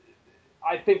aren't.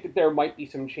 I think that there might be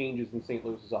some changes in St.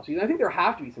 Louis's offseason. I think there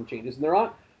have to be some changes, and they're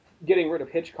not getting rid of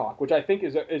Hitchcock, which I think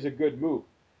is a good move.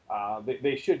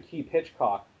 They should keep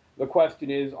Hitchcock. The question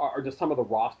is, does some of the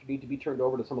roster need to be turned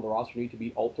over? Does some of the roster need to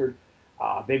be altered?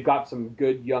 They've got some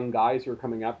good young guys who are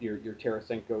coming up, your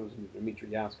Tarasenko's and Dmitry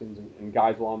Yaskins and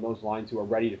guys along those lines who are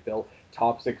ready to fill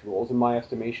top 6 roles, in my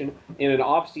estimation. In an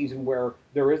offseason where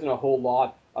there isn't a whole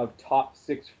lot of top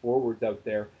 6 forwards out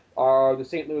there, are the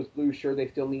St. Louis Blues sure they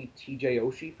still need TJ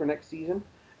Oshie for next season?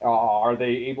 Are they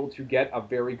able to get a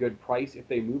very good price if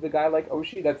they move a guy like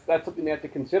Oshie? That's something they have to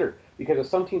consider because if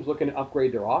some teams looking to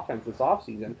upgrade their offense this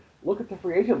offseason, look at the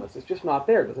free agent list. It's just not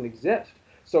there. It doesn't exist.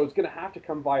 So it's going to have to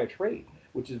come via trade,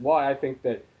 which is why I think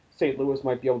that St. Louis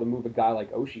might be able to move a guy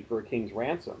like Oshie for a king's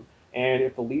ransom. And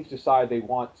if the Leafs decide they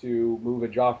want to move a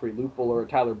Joffrey Lupul or a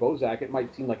Tyler Bozak, it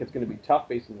might seem like it's going to be tough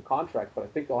based on the contract, but I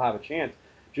think they'll have a chance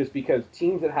just because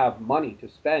teams that have money to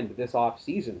spend this off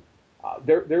season,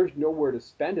 there's nowhere to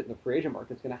spend it in the free agent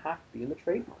market. It's going to have to be in the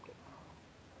trade market.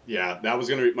 Yeah, that was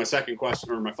going to be my second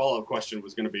question, or my follow-up question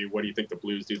was going to be, what do you think the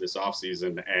Blues do this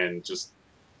offseason? And just,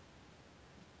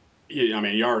 I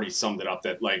mean, you already summed it up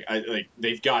that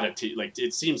they've got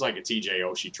it seems like a TJ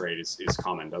Oshie trade is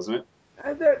coming, doesn't it?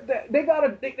 They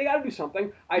gotta do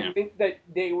something. I Yeah. think that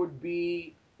they would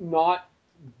be not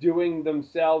doing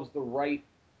themselves the right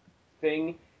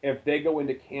thing if they go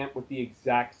into camp with the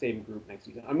exact same group next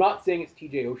season. I'm not saying it's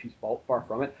TJ Oshie's fault, far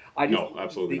from it. I just No, think he's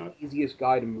absolutely the not. easiest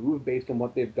guy to move based on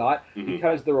what they've got Mm-hmm.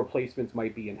 because the replacements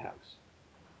might be in house.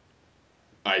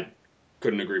 I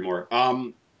couldn't agree more.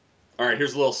 All right,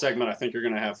 here's a little segment I think you're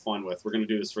going to have fun with. We're going to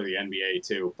do this for the NBA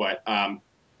too, but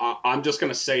I'm just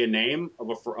going to say a name of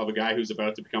a guy who's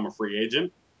about to become a free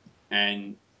agent,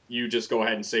 and you just go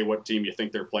ahead and say what team you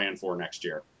think they're playing for next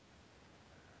year.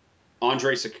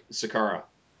 Andre Sakara.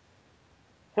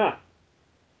 Huh.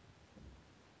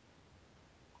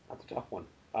 That's a tough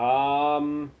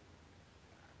one.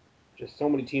 Just so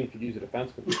many teams could use a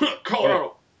defenseman.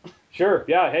 Colorado. Sure.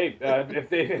 Yeah. Hey, if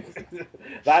they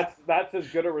that's as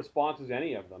good a response as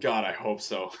any of them. God, I hope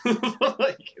so.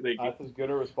 Like, That's as good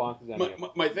a response as any my, of my,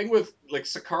 them. my thing with like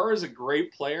Sakara is a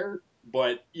great player,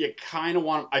 but you kind of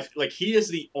want. I like he is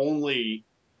the only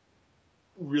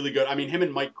really good. I mean, him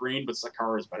and Mike Green, but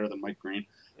Sakara is better than Mike Green.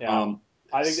 Yeah. Um,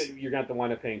 I think that you're going to have to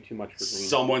wind up paying too much for Green.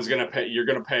 someone's gonna pay. You're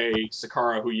gonna pay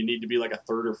Sakara, who you need to be like a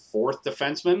third or fourth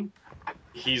defenseman.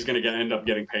 He's gonna end up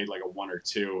getting paid like a one or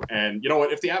two. And you know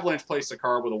what? If the Avalanche play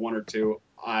Sakara with a one or two,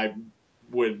 I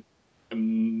would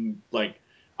like.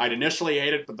 I'd initially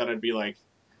hate it, but then I'd be like,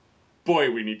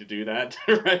 boy, we need to do that,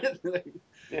 right?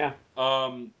 Yeah.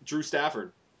 Drew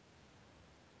Stafford.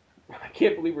 I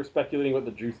can't believe we're speculating about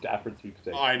the Drew Stafford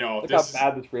sweepstakes. I know Look how this is.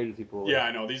 bad this free agency pool Yeah, is.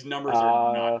 I know these numbers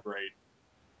are not Uh, great.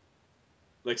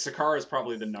 Like Sakara is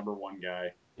probably the number one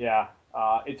guy. yeah.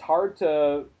 It's hard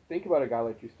to think about a guy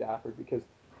like Drew Stafford because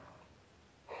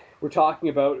we're talking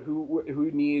about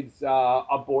who needs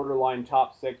a borderline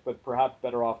top six, but perhaps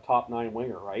better off top nine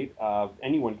winger, right?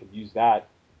 Anyone could use that.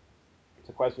 It's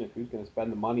a question of who's going to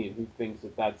spend the money and who thinks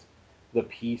that that's the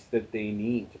piece that they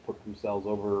need to put themselves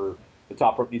over the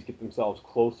top, or at least get themselves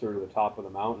closer to the top of the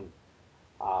mountain.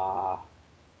 Uh,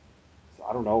 so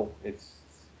I don't know.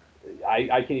 I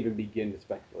can't even begin to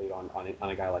speculate on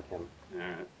a guy like him.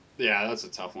 Yeah, that's a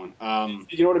tough one.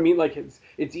 You know what I mean? Like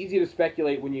it's easy to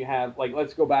speculate when you have like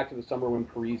let's go back to the summer when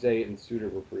Parise and Suter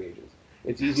were free agents.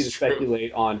 It's easy That's to true.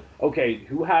 speculate on okay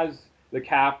who has the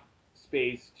cap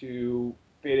space to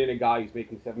fit in a guy who's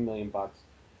making $7 million.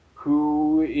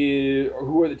 Who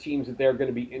are the teams that they're going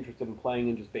to be interested in playing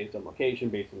in just based on location,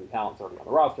 based on the talents already on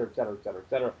the roster, et cetera, et cetera, et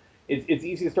cetera. It's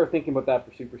easy to start thinking about that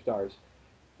for superstars.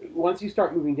 Once you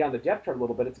start moving down the depth chart a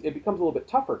little bit, it becomes a little bit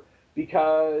tougher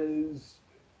because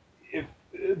if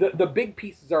the big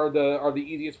pieces are the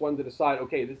easiest ones to decide.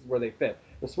 Okay, this is where they fit.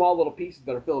 The small little pieces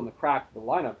that are filling the cracks of the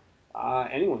lineup,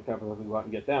 anyone can probably go out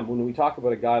and get them. When we talk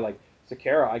about a guy like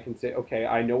Sakara, I can say, okay,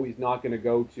 I know he's not going to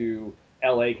go to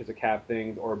L.A. because of cap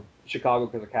things, or Chicago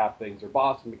because of cap things, or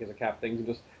Boston because of cap things, and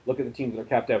just look at the teams that are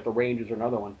capped out. The Rangers are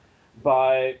another one.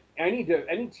 But any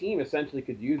team essentially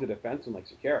could use a defenseman like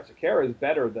Sakara. Sakara is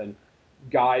better than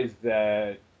guys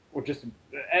that or just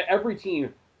every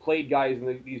team played guys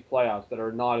in these playoffs that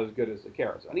are not as good as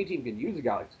Sakara. So any team can use a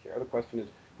guy like Sakara. The question is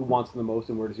who wants him the most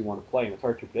and where does he want to play? And it's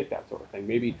hard to predict that sort of thing.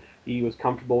 Maybe he was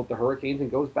comfortable with the Hurricanes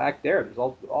and goes back there. There's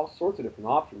all sorts of different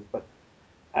options. But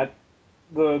at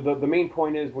the main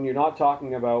point is when you're not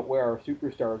talking about where our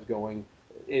superstar is going,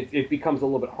 it becomes a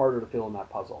little bit harder to fill in that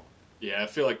puzzle. Yeah, I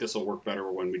feel like this will work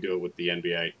better when we do it with the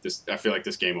NBA. I feel like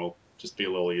this game will just be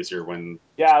a little easier when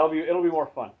Yeah, it'll be more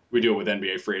fun. we do it with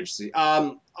NBA free agency.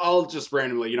 I'll just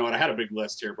randomly, you know what? I had a big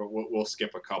list here, but we'll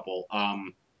skip a couple. I'll,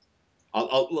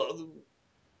 I'll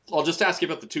I'll just ask you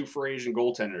about the two free agent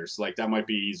goaltenders. Like that might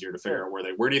be easier to figure Sure. out where they.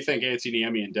 Where do you think Anthony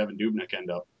Niemi and Devin Dubnyk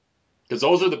end up? Because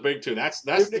those are the big two. That's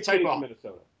the Dubnyk's type getting to of.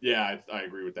 Minnesota. Yeah, I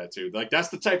agree with that too. Like that's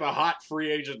the type of hot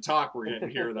free agent talk we're getting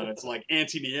here. That it's like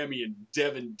Anthony Niemi and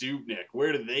Devin Dubnyk.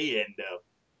 Where do they end up?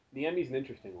 The Emmy's an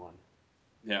interesting one.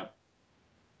 Yeah.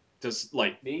 Does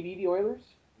like Maybe the Oilers.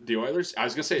 the Oilers? I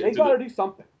was gonna say, They got to do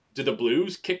something. did the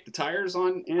Blues kick the tires on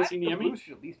I think Anthony the Niemi? Blues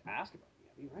should at least ask about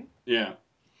the Emmy, right? Yeah.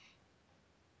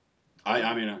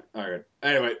 I mean, all right.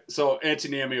 Anyway, so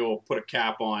Anthony Niemi will put a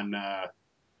cap on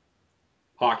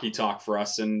hockey talk for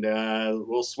us, and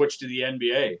we'll switch to the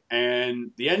NBA.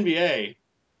 And the NBA,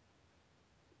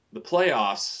 the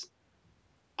playoffs.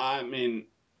 I mean,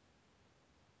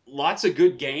 lots of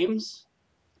good games,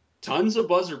 tons of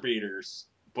buzzer beaters,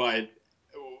 but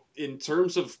in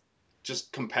terms of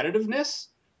just competitiveness,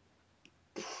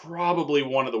 probably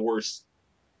one of the worst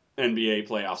NBA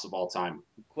playoffs of all time.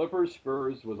 Clippers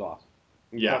Spurs was awesome.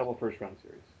 Yeah. Incredible first round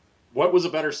series. What was a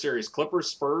better series, Clippers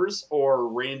Spurs or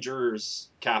Rangers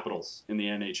Capitals in the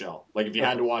NHL? Like if you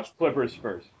had to Clippers. watch, Clippers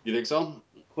Spurs. you think so?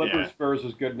 Clippers Yeah. Spurs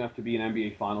was good enough to be an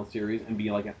NBA final series and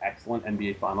be like an excellent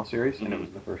NBA final series, and it Mm-hmm. was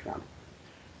in the first round.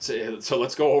 So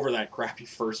let's go over that crappy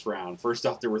first round. First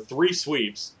off, there were three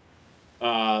sweeps.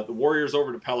 The Warriors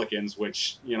over the Pelicans,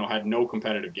 which had no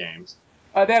competitive games.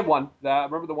 They had one.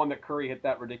 Remember the one that Curry hit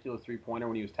that ridiculous 3-pointer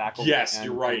when he was tackled at the Yes,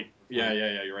 you're end for right. the first Yeah, round.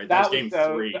 yeah, yeah, you're right. That was That was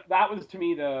game three. that was to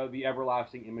me the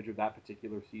everlasting image of that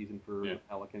particular season for Yeah, the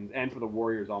Pelicans and for the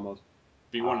Warriors almost.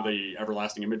 be one of Uh, the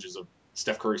everlasting images of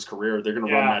Steph Curry's career. They're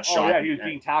gonna run yeah. that Oh shot. yeah, he was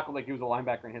being tackled like he was a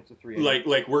linebacker and hits a three anytime.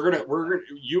 Like we're gonna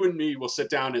you and me will sit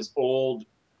down as old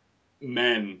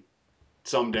men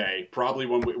someday, probably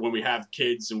when we have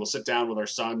kids, and we'll sit down with our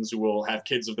sons who will have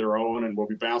kids of their own, and we'll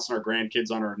be bouncing our grandkids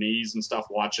on our knees and stuff,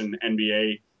 watching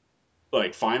NBA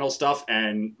like final stuff,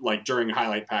 and like during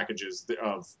highlight packages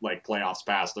of like playoffs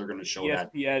past, they're going to show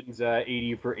that. ESPN's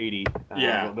 80 for 80.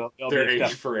 Yeah, They'll be they're a 80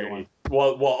 Steph for Curry one. 80.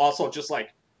 Well, also just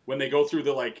like when they go through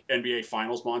the like NBA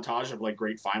Finals montage of like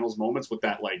great finals moments with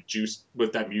that like juice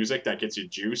with that music that gets you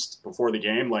juiced before the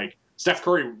game, like Steph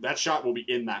Curry, that shot will be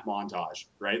in that montage,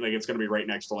 right? Like it's going to be right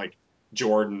next to like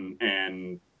Jordan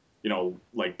and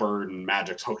like Bird and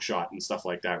Magic's hook shot and stuff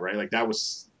like that, right? Like that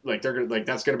was like they're gonna like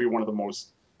that's going to be one of the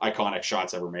most iconic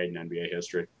shots ever made in NBA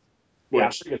history, Yeah,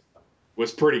 which pretty good stuff.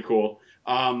 was pretty cool.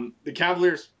 The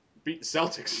Cavaliers beat the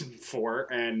Celtics in 4,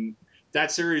 and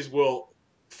that series will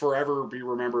forever be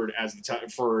remembered as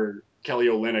for Kelly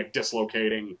Olynyk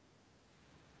dislocating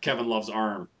Kevin Love's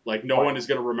arm. Like no Right. one is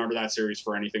going to remember that series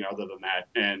for anything other than that,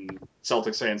 and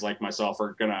Celtics fans like myself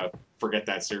are going to forget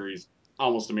that series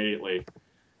almost immediately.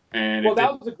 And Well, if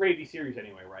that it, was a gravy series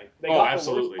anyway, right? They oh, got the worst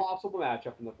absolutely possible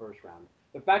matchup in the first round.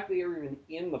 The fact that they were even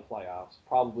in the playoffs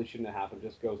probably shouldn't have happened.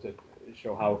 Just goes to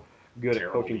show how good at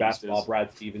terrible coaching the East basketball is.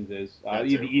 Brad Stevens is. That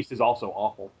The too. East is also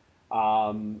awful.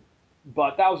 Um,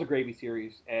 but that was a gravy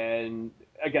series, and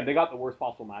again, they got the worst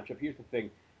possible matchup. Here's the thing: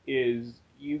 is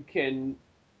you can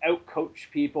outcoach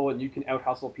people, and you can out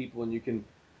hustle people, and you can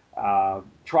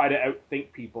try to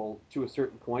outthink people to a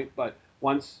certain point, but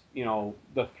once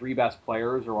the three best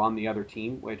players are on the other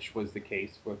team, which was the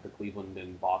case with the Cleveland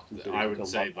and Boston series I would until Love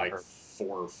say got like hurt.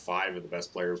 4 or 5 of the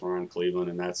best players were on Cleveland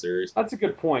in that series. That's a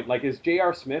good point. Like, is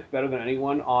J.R. Smith better than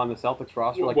anyone on the Celtics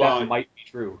roster? Like, that Well, might be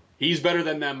true. he's better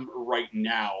than them right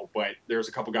now, but there's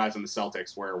a couple guys in the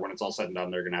Celtics where when it's all said and done,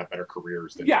 they're going to have better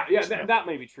careers than Yeah, J.R. yeah, Smith. that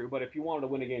may be true. But if you wanted to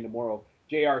win a game tomorrow,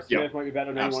 J.R. Yep, Smith might be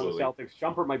better than anyone on the absolutely. Celtics.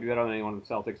 Shumpert might be better than anyone on the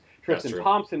Celtics. That's Tristan true.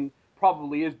 Thompson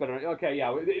probably is better. Okay,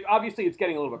 yeah. Obviously, it's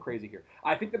getting a little bit crazy here.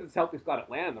 I think that the Celtics got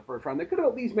Atlanta in the first round. They could have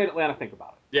at least made Atlanta think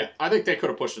about it. Yeah, I think they could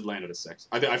have pushed Atlanta to 6.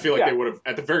 I feel like Yeah, they would have,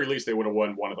 at the very least, they would have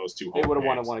won one of those two they home would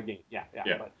have games. won a game. Yeah, yeah.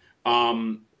 Yeah. But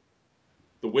Um,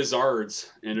 the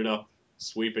Wizards ended up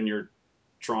sweeping your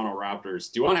Toronto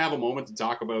Raptors. Do you want to have a moment to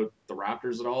talk about the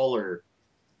Raptors at all, or?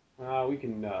 we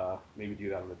can maybe do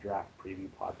that on the draft preview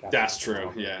podcast That's next true.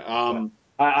 tomorrow. Yeah.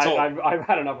 But So I've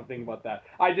had enough of thinking about that.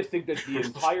 I just think that the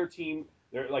entire team,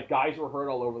 there like guys were hurt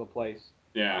all over the place.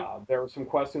 yeah, There were some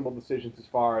questionable decisions as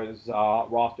far as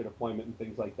roster deployment and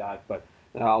things like that. But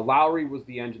Lowry was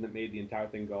the engine that made the entire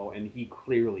thing go, and he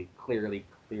clearly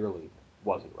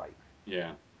wasn't right.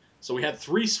 yeah. So we had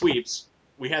 3 sweeps.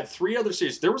 We had 3 other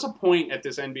series. There was a point at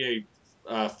this NBA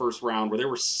first round where there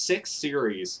were 6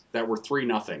 series that were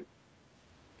 3-0. Yeah,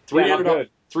 Three not ended up good.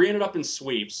 3 ended up in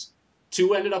sweeps.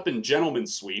 2 ended up in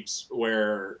gentlemen's sweeps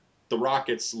where the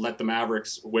Rockets let the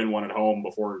Mavericks win one at home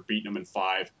before beating them in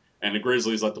 5, and the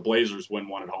Grizzlies let the Blazers win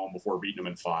one at home before beating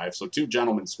them in 5. So 2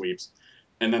 gentlemen's sweeps.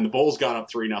 And then the Bulls got up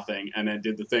 3-0, and then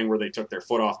did the thing where they took their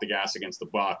foot off the gas against the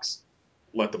Bucks,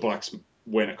 let the Bucks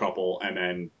win a couple, and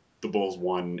then the Bulls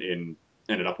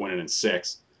ended up winning in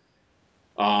 6.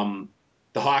 Um,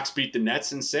 the Hawks beat the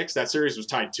Nets in 6. That series was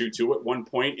tied 2-2 at one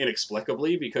point,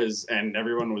 inexplicably, and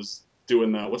everyone was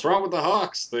doing the "what's wrong with the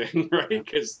Hawks" thing, right? Yeah.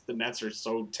 Because the Nets are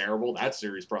so terrible. That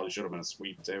series probably should have been a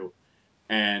sweep too.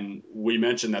 And we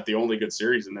mentioned that the only good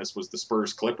series in this was the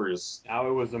Spurs Clippers. Now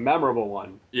it was a memorable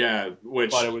one, Yeah, but it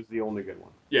which was the only good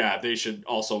one. yeah, they should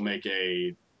also make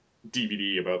a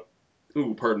DVD about.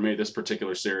 Ooh, pardon me, this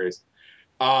particular series.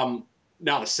 Um,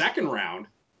 Now the second round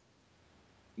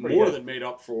Pretty more good. than made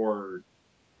up for.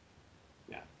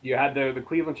 Yeah, you had the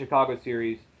Cleveland Chicago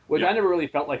series, which Yeah, I never really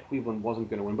felt like Cleveland wasn't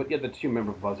going to win, but you had the two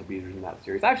member buzzer beaters in that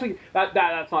series. Actually,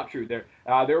 that's not true. There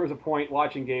was a point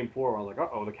watching Game 4 where I was like,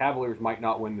 oh, the Cavaliers might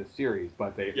not win this series,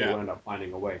 but they yeah, would end up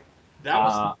finding a way. that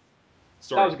was. Uh, that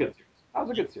Sorry, was a good series. That was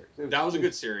a good series. that was a It was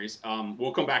good series.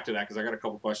 We'll come back to that because I got a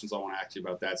couple questions I want to ask you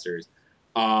about that series.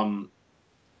 Um,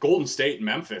 Golden State and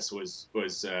Memphis was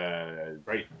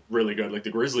great. really good. Like the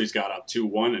Grizzlies got up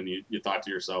 2-1, and you thought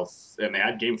to yourself, and they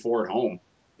had Game 4 at home,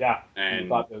 Yeah, you and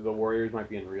thought the Warriors might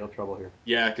be in real trouble here.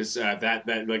 yeah, because that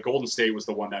like Golden State was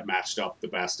the one that matched up the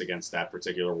best against that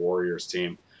particular Warriors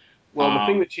team. Well, the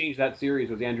thing Um, that changed that series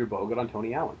was Andrew Bogut on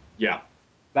Tony Allen. yeah,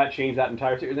 That changed that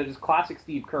entire series. And just classic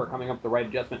Steve Kerr coming up with the right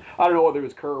adjustment. I don't know whether it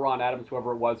was Kerr, Ron Adams,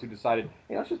 whoever it was, who decided,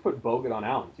 hey, let's just put Bogut on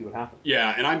Allen, see what happens.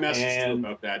 yeah, and I messaged you And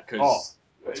about that oh, because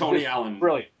Tony just Allen,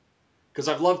 brilliant. because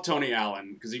I've loved Tony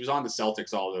Allen because he was on the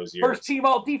Celtics all those First years. team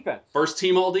all defense. First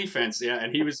team all defense, yeah,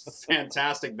 and he was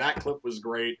fantastic. That clip was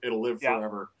great. It'll live Yeah.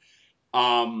 forever.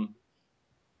 Um,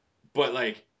 but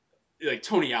like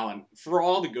Tony Allen, for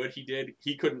all the good he did,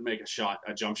 he couldn't make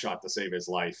a jump shot to save his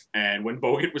life. And when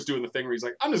Bogut was doing the thing where he's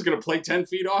like, "I'm just gonna play 10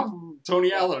 feet off Tony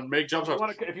Yeah. Allen and make jump shots,"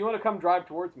 If you want to come drive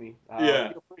towards me, yeah,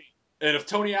 feel free. And if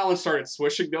Tony Allen started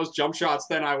swishing those jump shots,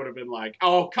 then I would have been like,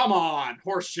 "Oh, come on,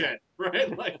 horse shit,"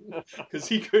 right? Like, because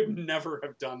he could never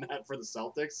have done that for the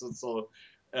Celtics. And so,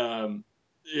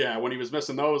 yeah, when he was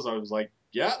missing those, I was like,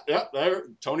 "Yeah, yeah, there,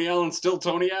 Tony Allen's still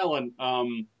Tony Allen."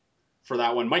 For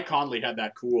that one, Mike Conley had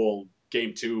that cool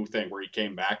game 2 thing where he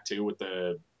came back too with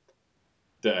the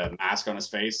mask on his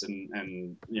face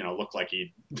and looked like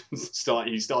he still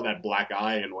had that black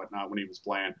eye and whatnot when he was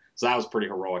playing. So that was pretty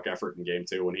heroic effort in game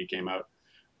 2 when he came out.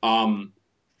 Um,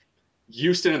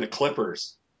 Houston and the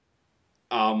Clippers.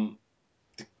 Um,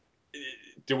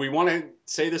 do we want to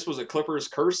say this was a Clippers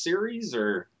curse series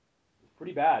or? It's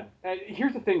pretty bad. And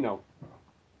here's the thing, though.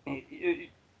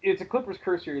 It's a Clippers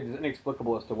curse series is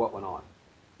inexplicable as to what went on.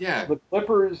 Yeah. The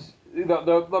Clippers,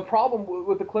 the problem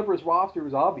with the Clippers roster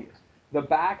was obvious. The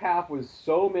back half was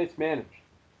so mismanaged.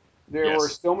 There were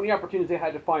Yes. so many opportunities they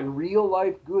had to find real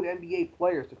life good NBA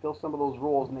players to fill some of those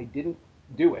roles, and they didn't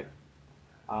do it.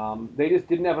 They just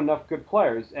didn't have enough good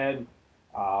players. And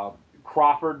uh,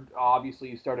 Crawford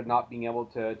obviously started not being able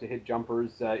to hit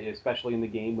jumpers, especially in the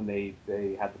game when they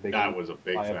had the big That lead was a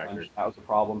big by a factor. bunch. That was a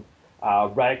problem.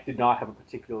 Redick did not have a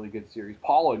particularly good series.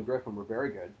 Paul and Griffin were very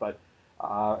good, but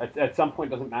at some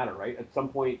point it doesn't matter, right? At some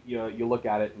point you look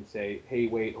at it and say, hey,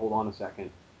 wait, hold on a second.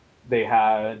 They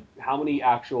had how many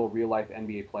actual real life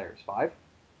NBA players? 5?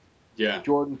 Yeah.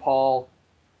 Jordan, Paul,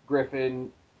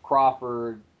 Griffin,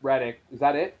 Crawford, Redick. Is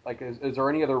that it? Like, is there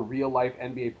any other real life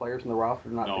NBA players in the roster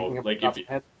I'm not thinking No, of like off the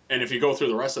head? if you go through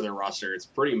the rest of their roster, it's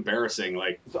pretty embarrassing.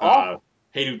 Like It's awful.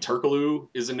 Hedu Turkoglu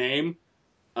is a name.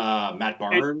 Matt And,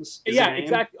 Barnes is a yeah, name.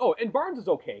 exactly. Oh, and Barnes is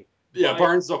okay, Yeah, but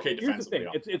Barnes is okay here's the defensively thing: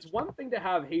 off the it's bench. one thing to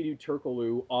have Hedu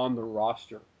Turkoglu on the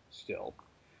roster still.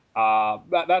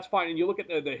 That's fine. And you look at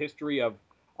the history of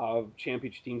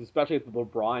championship teams, especially the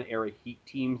LeBron era Heat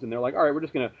teams, and they're like, all right, we're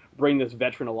just going to bring this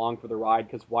veteran along for the ride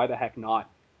because why the heck not?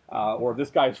 Or if this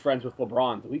guy's friends with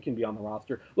LeBron, so he can be on the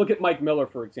roster. Look at Mike Miller,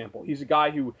 for example. He's a guy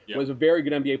who Yep. was a very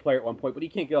good NBA player at one point, but he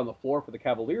can't get on the floor for the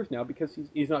Cavaliers now because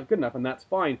he's not good enough, and that's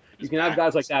fine. You His can have back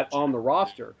guys like was that on the jacked.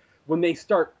 roster. When they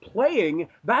start playing,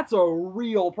 that's a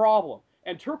real problem.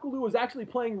 And Turkoglu is actually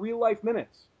playing real life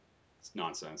minutes. It's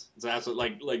nonsense. It's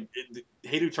absolutely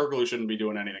Hedu Turkoglu shouldn't be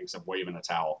doing anything except waving a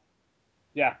towel.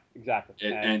 Yeah, exactly.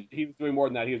 And And he was doing more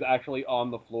than that. He was actually on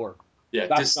the floor. yeah,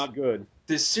 That's this not good.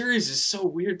 this series is so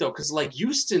weird though because like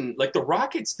Houston, like the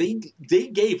Rockets, they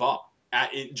gave up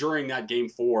during that game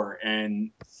 4 and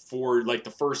for like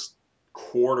the first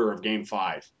quarter of game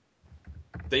 5,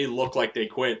 they looked like they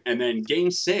quit, and then game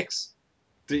 6.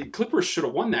 The Clippers should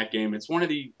have won that game. It's one of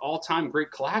the all-time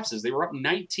great collapses. They were up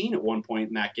 19 at one point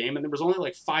in that game, and there was only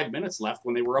like 5 minutes left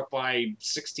when they were up by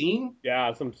 16.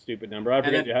 Yeah, some stupid number. I And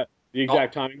forget then, the oh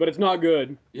exact timing, but it's not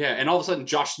good. yeah, and all of a sudden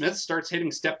Josh Smith starts hitting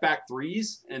step-back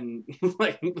threes, and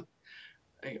like,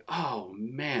 oh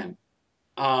man,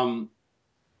 um,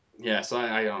 yeah. So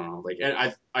I don't know. Like,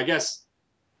 and I guess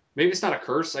maybe it's not a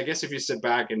curse. I guess if you sit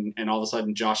back and all of a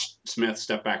sudden Josh Smith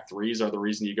step-back threes are the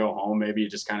reason you go home, maybe you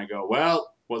just kind of go,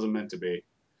 well, wasn't meant to be.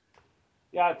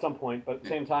 Yeah, at some point, but at the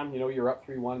same time, you're up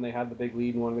 3-1. They had the big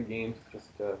lead in one of the games. Just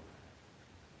a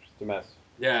mess.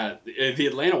 Yeah, the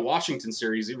Atlanta Washington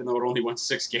series, even though it only went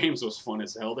 6 games, was fun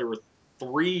as hell. There were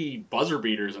 3 buzzer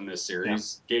beaters in this Yeah,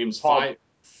 series, games Paul.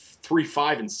 3,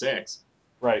 5, and 6,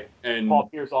 Right. and Paul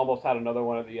Pierce almost had another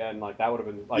one at the end. Like that would have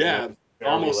been like it was yeah, just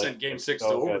barely almost like sent game it's 6 to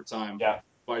so good. overtime Yeah.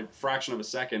 by a fraction of a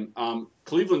second.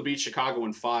 Cleveland beat Chicago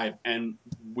in 5, and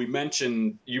you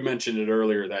mentioned it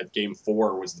earlier that game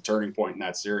 4 was the turning point in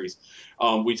that series.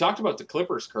 We talked about the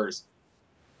Clippers curse.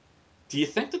 Do you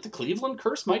think that the Cleveland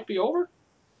curse might be over?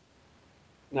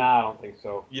 Nah, I don't think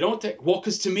so. You don't think? Well,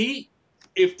 because to me,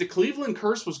 if the Cleveland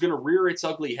curse was going to rear its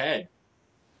ugly head,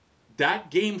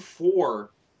 that game 4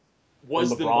 When was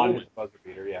the LeBron hit moment. the buzzer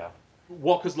beater, yeah.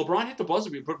 Well, because LeBron hit the buzzer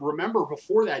beater, but remember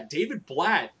before that, David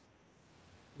Blatt,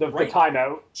 The right,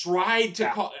 timeout. tried to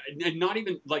Yeah. call, and not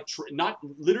even like, not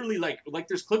literally like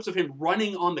there's clips of him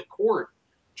running on the court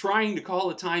trying to call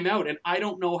a timeout, and I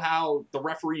don't know how the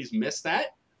referees missed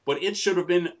that, but it should have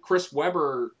been Chris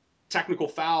Webber technical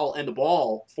foul and the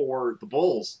ball for the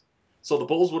Bulls. So the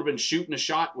Bulls would have been shooting a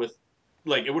shot with,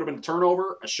 like, it would have been a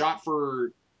turnover, a shot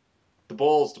for the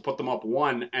Bulls to put them up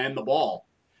 1, and the ball.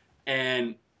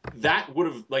 And that would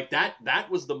have, like, that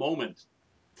was the moment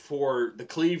for the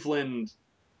Cleveland,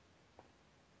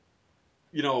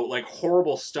 like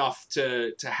horrible stuff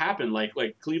to happen. Like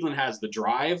Cleveland has the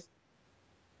drive,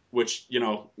 which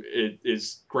it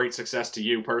is great success to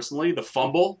you personally. The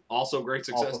fumble, also great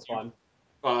success Also to fun.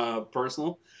 you,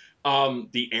 personal.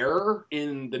 The error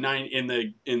in the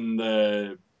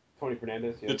Tony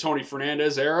Fernandez, the yep. Tony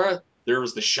Fernandez era. There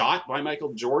was the shot by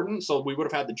Michael Jordan, so we would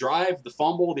have had the drive, the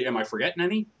fumble, the am I forgetting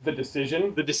any? The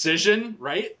decision. The decision,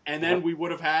 right? And then Yep. we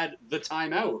would have had the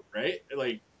timeout, right?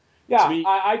 Like to Yeah, me,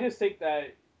 I just think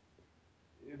that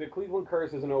the Cleveland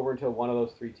curse isn't over until one of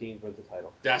those three teams wins the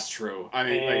title. that's true. I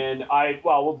mean, like And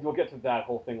we'll get to that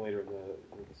whole thing later in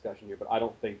the discussion here, but I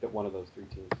don't think that one of those three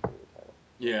teams wins the title.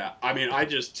 yeah, I mean, I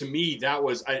just to me that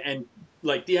was and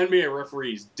like the NBA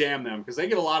referees, damn them because they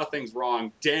get a lot of things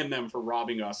wrong. Damn them for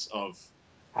robbing us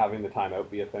Having the timeout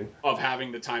be a thing. of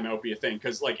having the timeout be a thing.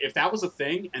 Because like if that was a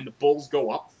thing and the Bulls go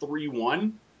up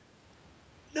 3-1,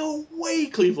 no way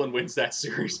Cleveland wins that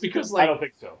series because I don't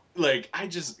think so. I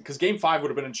just because Game 5 would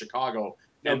have been in Chicago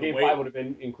No, and the Game Five weight. would have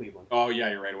been in Cleveland. Oh yeah,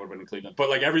 you're right. It would have been in Cleveland, but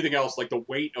like everything else, like the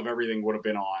weight of everything would have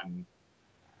been on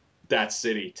that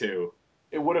city too.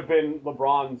 It would have been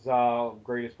LeBron's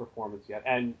greatest performance yet.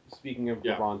 And speaking of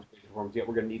Yeah. LeBron's greatest performance yet,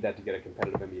 we're going to need that to get a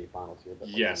competitive NBA Finals here. But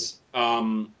Yes.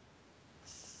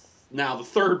 Now the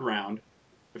third round,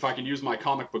 if I can use my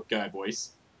comic book guy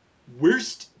voice,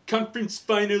 worst conference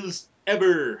finals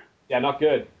ever. yeah, not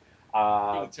good.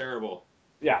 Uh, Terrible.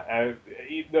 yeah,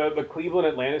 the Cleveland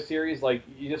Atlanta series, like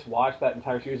you just watch that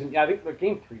entire series, and yeah, I think the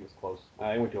game three was close.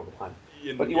 It went to overtime,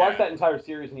 but you watch Yeah, that entire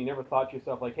series, and you never thought to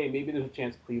yourself like, hey, maybe there's a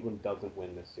chance Cleveland doesn't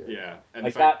win this series. yeah, and the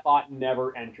Like fact, that thought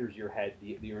never enters your head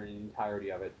the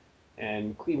entirety of it.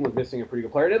 And Cleveland was missing a pretty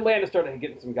good player. And Atlanta started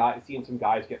getting seeing some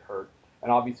guys get hurt,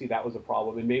 and obviously that was a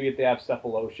problem. And maybe if they have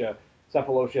Cephalosha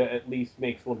at least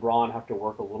makes LeBron have to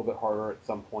work a little bit harder at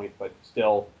some point, but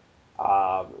still,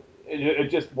 um, it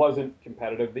just wasn't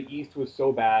competitive. The East was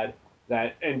so bad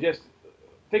that, and just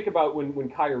think about when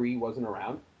Kyrie wasn't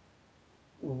around,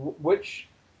 which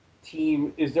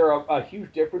team is there a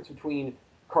huge difference between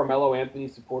Carmelo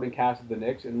Anthony's supporting cast of the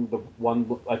Knicks and the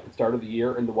one at the start of the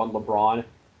year and the one LeBron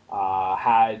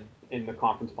had in the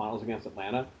conference finals against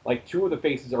Atlanta? Like two of the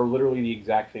faces are literally the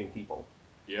exact same people.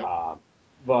 yep, Uh,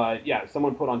 but yeah,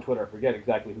 someone put on Twitter, I forget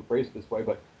exactly who phrased it this way,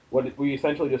 but what we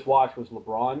essentially just watched was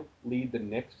LeBron lead the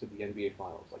Knicks to the NBA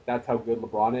Finals. Like that's how good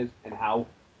LeBron is and how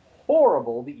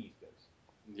horrible the East is.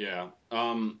 yeah.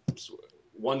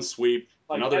 One sweep,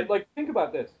 another. Like think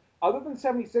about this. Other than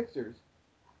 76ers,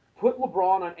 put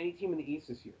LeBron on any team in the East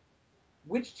this year.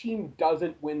 Which team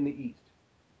doesn't win the East?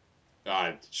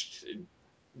 Uh,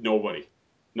 Nobody,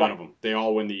 none Like of them. They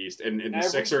all win the East, and the every team,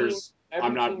 Sixers. I'm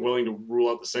every not team, willing to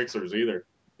rule out the Sixers either.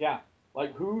 yeah.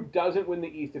 Like who doesn't win the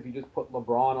East if you just put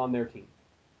LeBron on their team?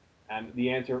 And the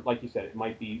answer, like you said, it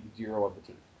might be zero of the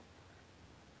teams.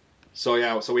 So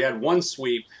yeah, so we had one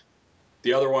sweep.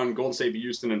 The other one, Golden State beat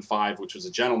Houston in 5, which was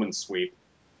a gentleman's sweep.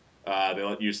 They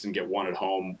let Houston get one at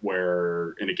home,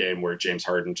 where in a game where James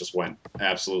Harden just went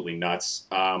absolutely nuts.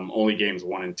 Only games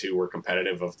 1 and 2 were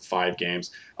competitive of the 5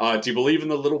 games. Do you believe in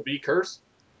the little B curse?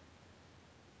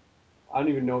 I don't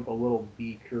even know what the little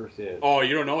B curse is. Oh,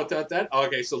 you don't know what that?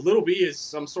 Okay, so little B is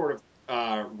some sort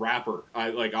of rapper.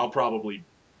 I'll probably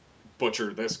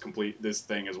butcher this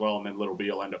thing as well, and then little B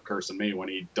will end up cursing me when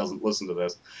he doesn't listen to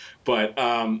this. But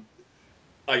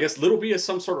I guess Little B is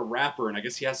some sort of rapper, and I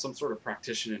guess he has some sort of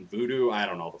practitioner in voodoo. I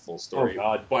don't know the full Oh story,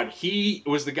 God. but he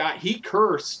was the guy. He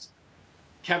cursed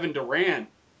Kevin Durant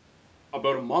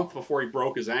about a month before he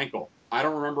broke his ankle. I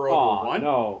don't remember over Oh what.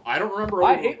 no. I don't remember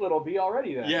I over. hate little B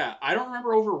already. Then. Yeah, I don't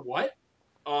remember over what.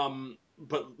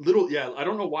 But little, yeah, I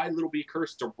don't know why Little B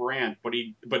cursed Durant,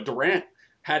 but Durant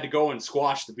had to go and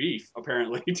squash the beef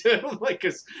apparently too, like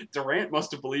because Durant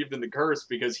must have believed in the curse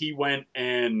because he went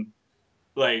and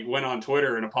went on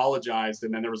Twitter and apologized,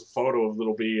 and then there was a photo of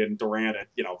Little B and Durant at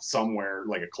somewhere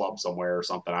like a club somewhere or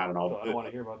something. I don't know. Oh, I don't want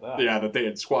to hear about that. Yeah, that they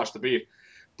had squashed the beef.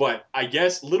 But I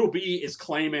guess Little B is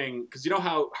claiming because you know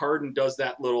how Harden does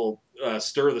that little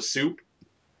stir the soup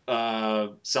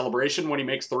celebration when he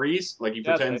makes threes, like he Yeah,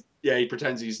 that's right. pretends. Yeah, he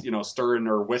pretends he's stirring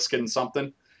or whisking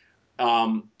something.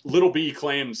 Little B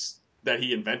claims that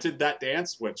he invented that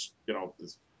dance, which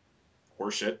is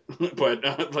horseshit.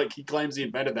 But he claims he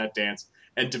invented that dance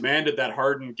and demanded that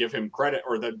Harden give him credit,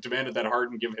 or that demanded that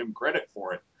Harden give him credit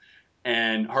for it.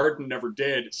 And Harden never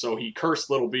did, so he cursed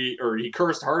Little B, or he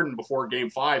cursed Harden before Game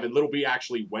 5, and Little B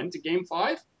actually went to Game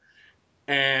 5.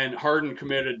 And Harden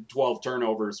committed 12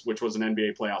 turnovers, which was an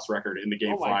NBA playoffs record in the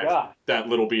Game Oh my 5 God. that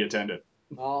Little B attended.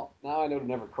 Well, now I know to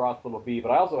never cross little B, but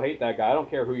I also hate that guy. I don't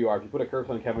care who you are. If you put a curse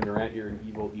on Kevin Durant, you're an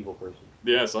evil, evil person.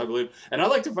 Yes, I believe. And I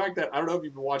like the fact that I don't know if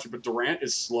you've been watching, but Durant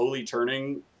is slowly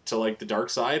turning to the dark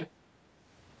side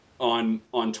on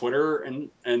Twitter and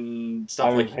I stuff.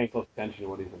 haven't been paying close attention to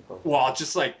what he's been posting. Well,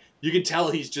 just you can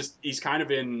tell he's kind of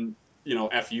in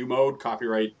FU mode,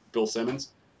 copyright Bill Simmons,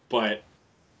 but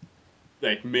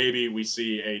maybe we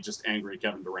see a just angry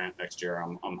Kevin Durant next year.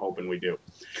 I'm hoping we do.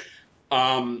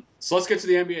 So let's get to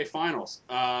the NBA Finals.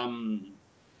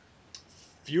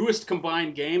 Fewest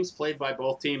combined games played by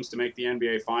both teams to make the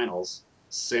NBA Finals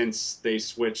since they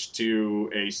switched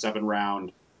to a 7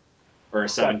 round or a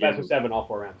seven Best of game. seven, all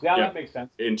 4 rounds. Yeah, Yep, that makes sense.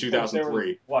 in Because there was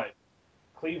 2003. what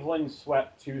Cleveland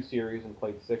swept 2 series and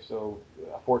played six, so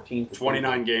 14 for 29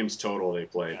 Cleveland. games total they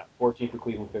played. Yeah, 14 for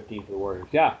Cleveland, 15 for the Warriors.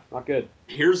 Yeah, not good.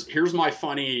 Here's my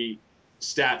funny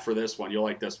stat for this one. You'll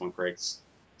like this one, Craig.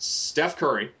 Steph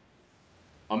Curry,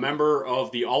 a member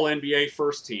of the All NBA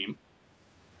first team,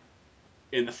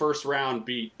 in the first round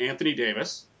beat Anthony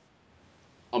Davis,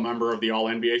 a member of the All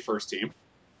NBA first team.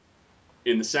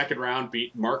 In the second round,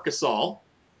 beat Marc Gasol,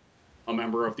 a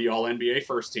member of the All NBA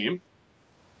first team.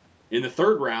 In the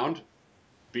third round,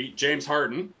 beat James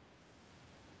Harden,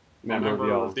 a Member of the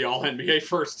member of All. the All NBA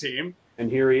first team, And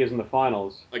here he is in the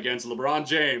finals. against LeBron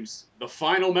James, the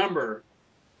final member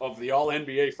of the All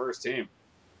NBA first team.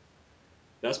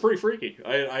 That's pretty freaky.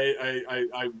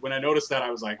 When I noticed that, I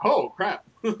was like, "Oh crap!"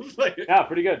 Like, Yeah,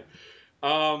 pretty good.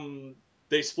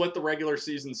 they split the regular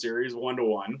season series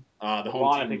 1-1. The home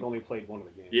LeBron, I think, team, only played one of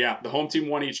the games. yeah, the home team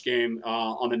won each game.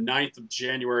 On the 9th of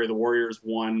January, the Warriors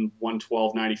won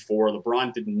 112-94.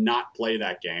 LeBron did not play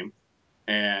that game,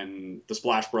 and the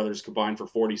Splash Brothers combined for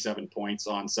 47 points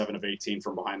on 7 of 18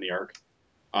 from behind the arc.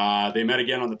 They met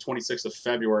again on the 26th of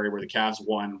February, where the Cavs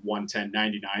won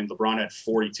 110-99. LeBron had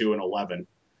 42 and 11,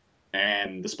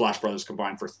 and the Splash Brothers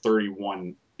combined for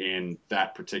 31 in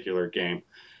that particular game.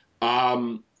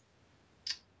 Um,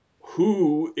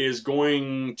 who is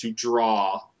going to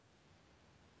draw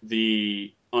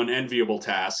the unenviable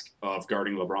task of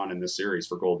guarding LeBron in this series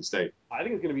for Golden State? I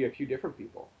think it's going to be a few different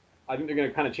people. I think they're going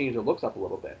to kind of change their looks up a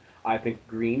little bit. I think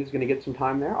Green is going to get some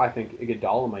time there. I think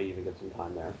Iguodala might even get some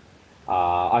time there.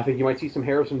 I think you might see some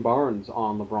Harrison Barnes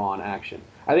on LeBron action.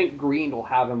 I think Green will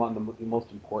have him on the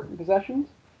most important possessions,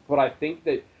 but I think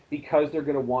that because they're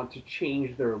going to want to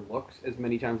change their looks as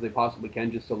many times as they possibly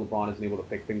can, just so LeBron isn't able to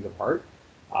pick things apart,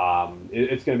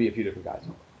 it's going to be a few different guys.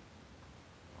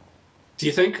 Do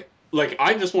you think, like,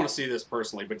 I just want to see this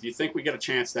personally, but do you think we get a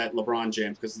chance that LeBron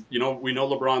James, because, we know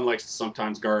LeBron likes to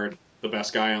sometimes guard the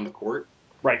best guy on the court.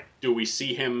 Right. Do we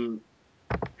see him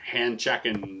hand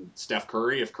checking Steph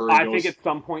Curry if Curry I think goes at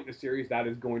some point in the series that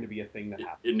is going to be a thing that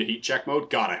happens. in the heat check mode?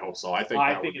 God, I hope so. I think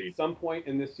I that think would at be some point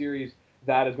in this series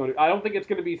that is going to. I don't think it's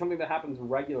going to be something that happens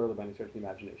regularly by any stretch of the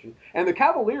imagination. And the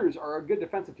Cavaliers are a good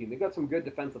defensive team. They've got some good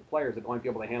defensive players that might be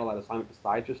able to handle that assignment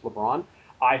besides just LeBron.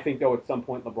 I think though at some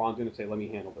point LeBron's going to say, "Let me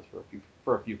handle this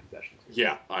for a few possessions."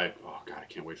 yeah. Oh God, I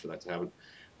can't wait for that to happen.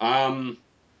 Um,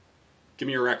 give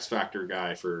me your X Factor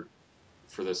guy for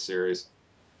this series.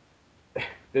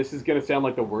 This is going to sound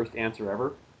like the worst answer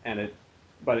ever,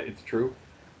 but it's true.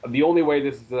 The only way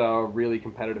this is a really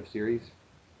competitive series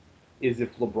is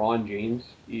if LeBron James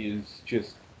is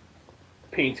just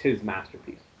paints his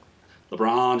masterpiece.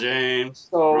 LeBron James.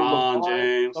 So LeBron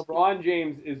James. LeBron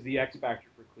James is the X factor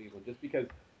for Cleveland, just because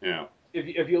Yeah.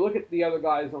 if you look at the other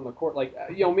guys on the court, like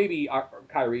maybe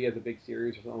Kyrie has a big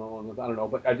series or something along those, I don't know,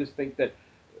 but I just think that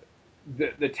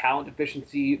the talent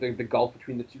deficiency, the gulf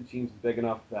between the two teams is big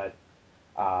enough that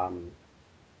um,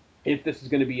 if this is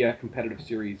going to be a competitive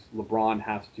series, LeBron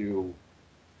has to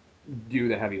do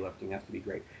the heavy lifting. Has to be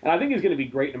great, and I think he's going to be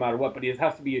great no matter what. But it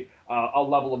has to be a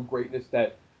level of greatness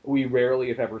that we rarely,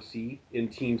 if ever, see in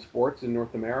team sports in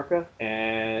North America.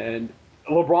 And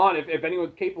LeBron, if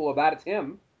anyone's capable of that, it's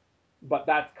him. But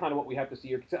that's kind of what we have to see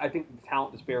here. I think the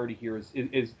talent disparity here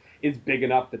is big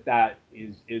enough that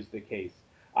is the case.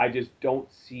 I just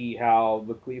don't see how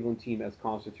the Cleveland team, as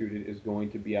constituted, is going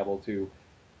to be able to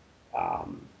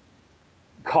um,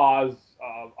 cause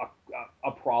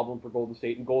a problem for Golden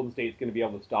State, and Golden State is going to be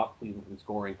able to stop Cleveland from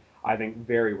scoring, I think,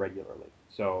 very regularly.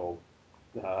 So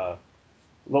uh,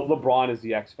 LeBron is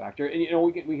the X factor, and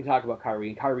we can talk about Kyrie,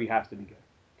 and Kyrie has to be good.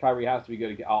 Kyrie has to be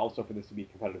good also for this to be a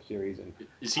competitive series, and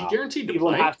Is he guaranteed to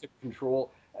Cleveland play? has to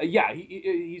control. Yeah,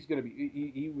 he's going to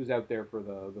be. He was out there for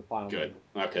the final Good.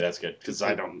 game. Okay, that's good because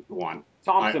I don't want.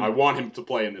 I Thompson, want him to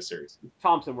play in this series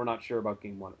Thompson, we're not sure about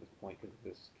game one at this point because of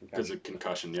this because concussion. of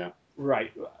concussion. Yeah.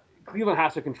 Right. Cleveland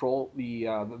has to control the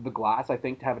glass, I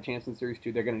think, to have a chance in the series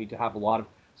too. They're going to need to have a lot of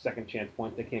second chance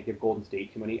points. They can't give Golden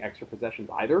State too many extra possessions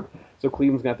either. So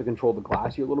Cleveland's going to have to control the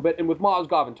glass here a little bit. And with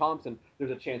Mozgov and Thompson,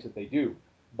 there's a chance that they do.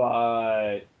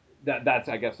 But that's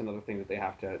I guess another thing that they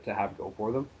have to have go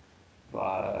for them.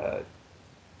 But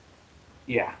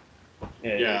yeah,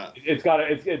 Yeah. it's got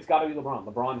to be LeBron.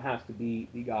 LeBron has to be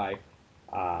the guy.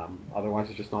 Otherwise,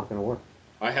 it's just not going to work.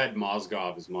 I had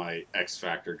Mozgov as my X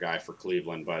Factor guy for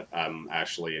Cleveland, but I'm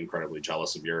actually incredibly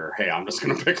jealous of your. Hey, I'm just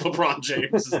going to pick LeBron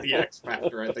James as the X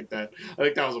Factor. I think that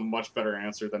was a much better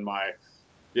answer than my.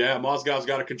 Yeah, Mozgov's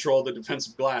got to control the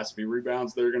defensive glass. If he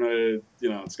rebounds, they're gonna,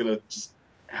 it's gonna just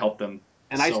help them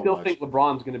And I so still much. think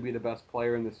LeBron's going to be the best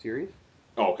player in this series.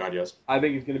 Oh God, yes. I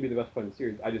think he's going to be the best player in the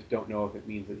series. I just don't know if it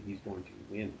means that he's going to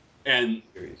win And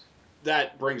the series.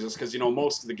 that brings us because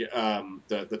most of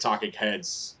the talking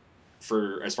heads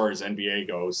for as far as NBA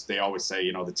goes, they always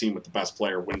say the team with the best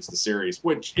player wins the series,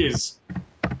 which is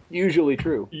Usually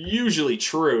true. usually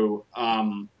true.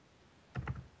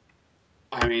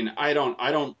 I mean, I don't.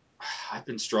 I've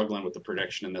been struggling with the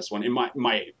prediction in this one. In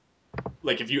my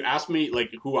like, if you ask me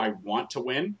like who I want to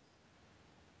win,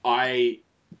 I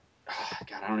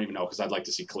God, I don't even know because I'd like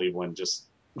to see Cleveland just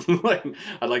like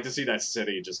I'd like to see that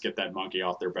city just get that monkey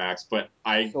off their backs. But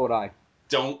I So would I.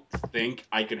 don't think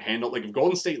I could handle like if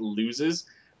Golden State loses,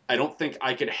 I don't think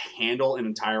I could handle an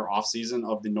entire offseason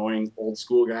of the annoying old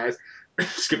school guys,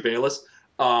 Skip Bayless,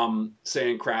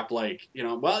 saying crap like,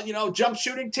 jump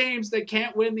shooting teams, they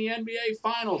can't win the NBA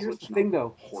finals, Here's the which thing,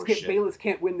 though. Skip horseshit. Bayless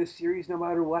can't win this series no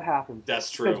matter what happens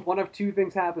That's because true. one of two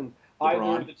things happens: either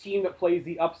LeBron. the team that plays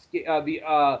the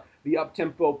up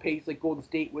tempo pace like Golden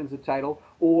State wins the title,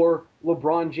 or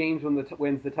LeBron James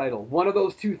wins the title. One of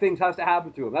those two things has to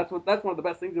happen to him. That's one of the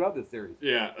best things about this series.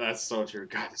 Yeah, that's so true.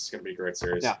 God, this is gonna be a great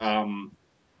series. Yeah,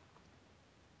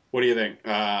 What do you think?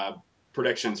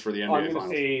 Predictions for the I'm NBA gonna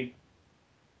finals. say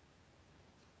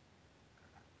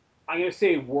I'm gonna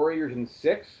say Warriors in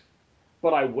six,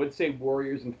 but I would say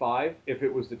Warriors in five if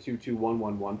it was the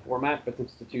 2-2-1-1-1 format. But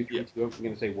since it's the two Yeah. three two, I'm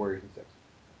gonna say Warriors in six.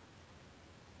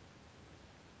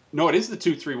 No, it is the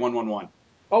 2-3-1-1-1.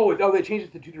 Oh, they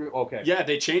changed it to 2-3. Okay. Yeah,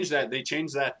 they changed that. They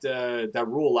changed that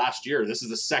rule last year. This is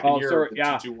the second Oh, year of sorry. the two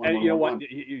Yeah, two one and one you know one what?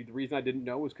 one. The reason I didn't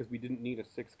know was because we didn't need a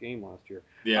sixth game last year.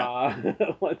 Yeah.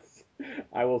 Let's.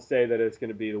 I will say that it's going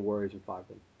to be the Warriors in five.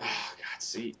 Then. Oh, God,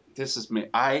 see, this is me.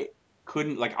 I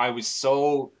couldn't like. I was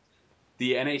so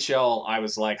the NHL. I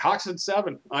was like Hawks in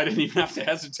seven. I didn't even have to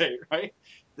hesitate. Right.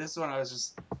 This one, I was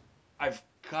just. I've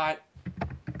got.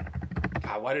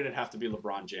 God, why did it have to be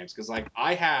LeBron James? Because like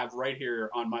I have right here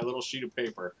on my little sheet of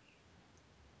paper,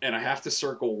 and I have to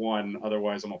circle one,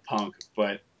 otherwise I'm a punk.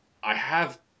 But I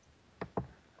have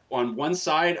on one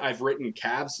side I've written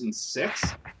Cavs in six,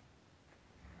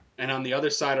 and on the other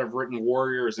side I've written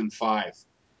Warriors in five,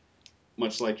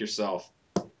 much like yourself.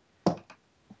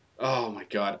 Oh my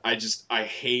god, I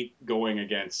hate going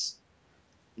against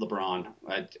LeBron. Oh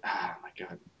my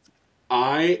god,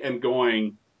 I am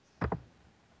going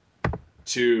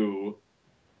to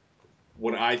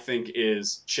what I think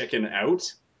is chicken out,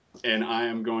 and I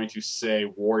am going to say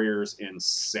Warriors in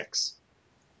six.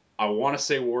 I want to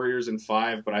say Warriors in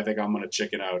five, but I think I'm going to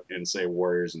chicken out and say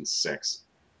Warriors in six.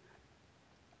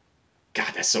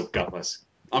 God, that's so gutless.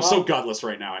 I'm so Well, gutless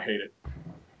right now. I hate it.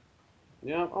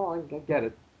 yeah. Oh, I get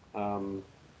it. Um,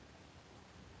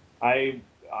 I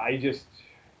I just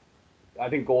I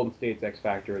think Golden State's X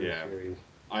factor in this Yeah, series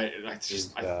I is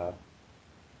just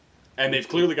and they've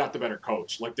clearly got the better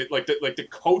coach. Like the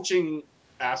coaching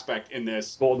aspect in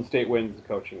this, Golden State wins the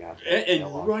coaching aspect. Yeah,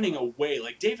 and long running shot. away.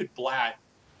 Like David Blatt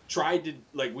tried to,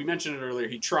 like we mentioned it earlier.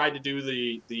 He tried to do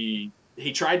the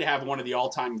he tried to have one of the all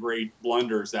time great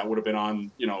blunders that would have been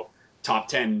on top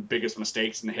 10 biggest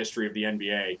mistakes in the history of the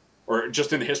NBA or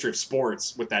just in the history of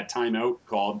sports with that timeout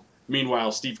called.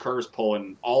 Meanwhile, Steve Kerr's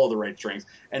pulling all of the right strings,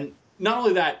 and not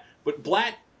only that, but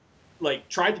Blatt like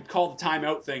tried to call the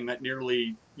timeout thing that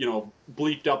nearly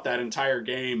bleeped up that entire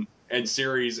game and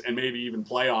series and maybe even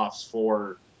playoffs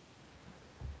for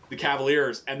the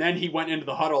Cavaliers. And then he went into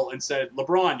the huddle and said,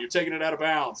 "LeBron, you're taking it out of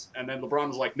bounds." And then LeBron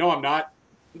was like, "No, I'm not."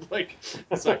 Like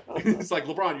it's like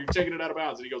LeBron, you're taking it out of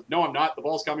bounds, and he goes, "No, I'm not. The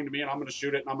ball's coming to me, and I'm going to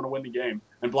shoot it, and I'm going to win the game."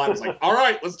 And Blatt was like, "All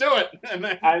right, let's do it." And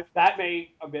then That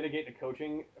may mitigate the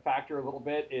coaching factor a little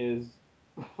bit. Is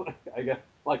I guess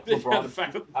like yeah, the LeBron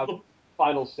fact that have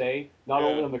final say not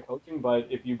only yeah, on the coaching, but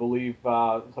if you believe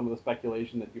some of the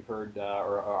speculation that you've heard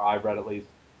or I've read at least,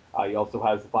 he also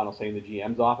has the final say in the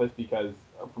GM's office because,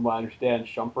 from what I understand,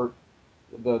 Shumpert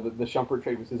the Shumpert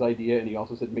trade was his idea, and he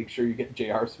also said make sure you get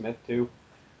J.R. Smith too.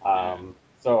 yeah,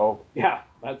 So yeah,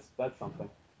 that's something.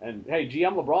 And hey,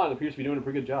 GM LeBron appears to be doing a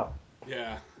pretty good job.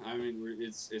 yeah. I mean,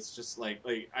 it's just like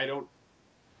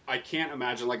I can't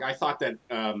imagine. Like I thought that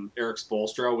Eric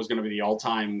Spoelstra was going to be the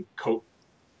all-time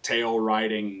tail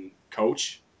riding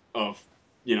coach of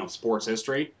sports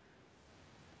history,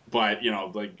 but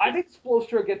like I think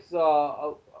Spoelstra gets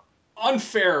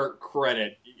unfair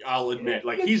credit. I'll admit,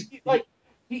 like he, like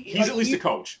he he's at least a he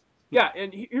coach. yeah,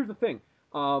 and here's the thing.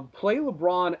 play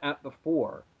LeBron at the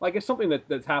four. Like it's something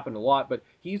that's happened a lot, but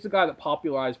he's the guy that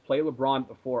popularized play LeBron at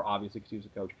the four, obviously because he was a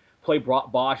coach. Play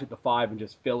Bosh at the five and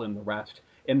just fill in the rest.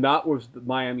 And that was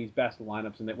Miami's best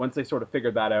lineups. And that once they sort of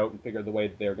figured that out and figured the way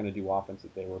that they were going to do offense,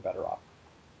 that they were better off.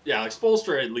 Yeah, like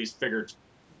Spolstra at least figured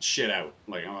shit out.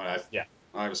 Like Yeah.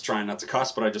 I was trying not to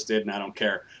cuss, but I just did, and I don't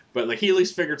care. But like he at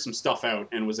least figured some stuff out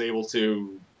and was able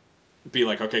to be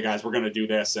like, okay, guys, we're gonna do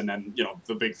this, and then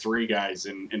the big three guys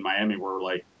in Miami were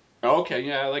like, oh, okay,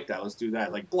 yeah, I like that, let's do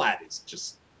that. Like Blatt is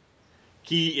just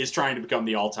he is trying to become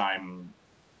the all time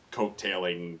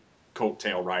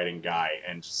coattail riding guy,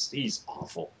 and just he's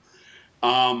awful.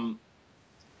 Um,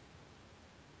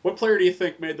 what player do you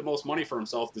think made the most money for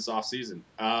himself this offseason,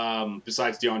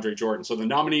 besides DeAndre Jordan? So the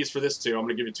nominees for this two, I'm going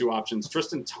to give you two options: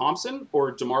 Tristan Thompson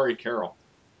or Damari Carroll.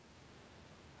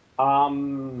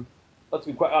 Um, let's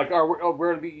be quite like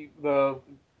we're the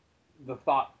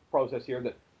thought process here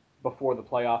that before the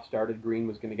playoffs started, Green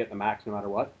was going to get the max no matter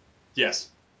what. Yes.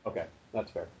 Okay,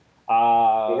 that's fair.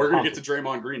 Well, we're going to get Thompson. to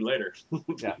Draymond Green later.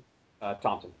 Yeah,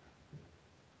 Thompson.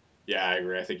 Yeah, I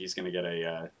agree. I think he's going to get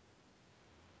a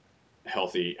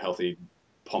healthy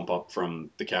pump up from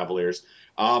the Cavaliers.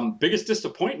 Biggest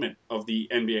disappointment of the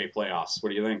NBA playoffs. What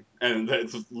do you think? And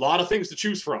there's a lot of things to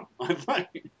choose from.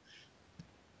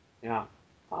 Yeah.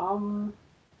 Um.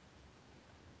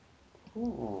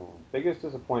 Biggest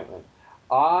disappointment.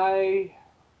 I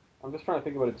I'm just trying to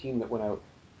think about a team that went out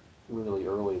really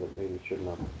early that maybe shouldn't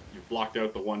have. You've blocked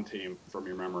out the one team from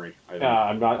your memory, I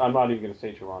Yeah, think. I'm not even going to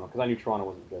say Toronto because I knew Toronto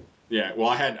wasn't good. Yeah, well,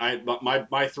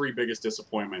 my three biggest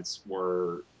disappointments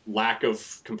were lack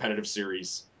of competitive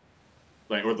series,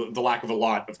 like or the lack of a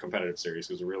lot of competitive series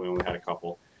because we really only had a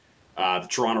couple. The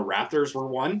Toronto Raptors were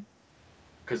one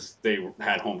because they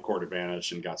had home court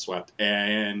advantage and got swept.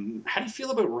 And how do you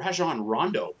feel about Rajon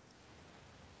Rondo?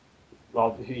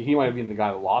 Well, he might have been the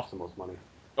guy that lost the most money.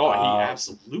 Oh, he Uh,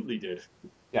 absolutely did.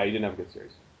 yeah, he didn't have a good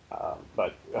series.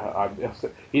 But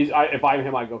if I'm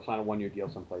him, I'd go sign a 1 year deal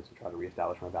someplace and try to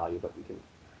reestablish my value. But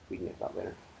we can get that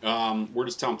later. Where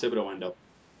does Tom Thibodeau end up?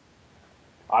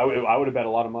 I would have bet a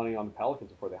lot of money on the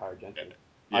Pelicans before they hired Gentry.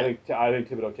 Yeah, I think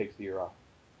Thibodeau takes the year off.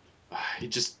 he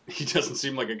doesn't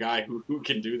seem like a guy who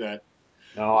can do that.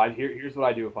 No, here's what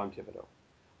I do if I'm Thibodeau.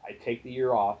 I take the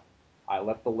year off. I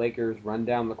let the Lakers run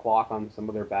down the clock on some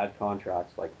of their bad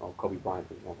contracts, like Kobe Bryant,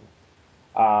 for example.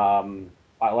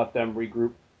 I let them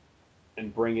regroup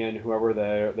and bring in whoever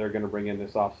they're going to bring in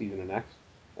this offseason and next.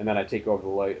 And then I take over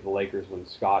the Lakers when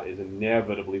Scott is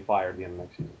inevitably fired at the end of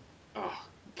next season. Oh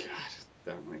God,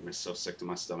 that made me so sick to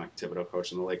my stomach. Thibodeau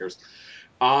coaching the Lakers.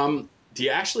 Do you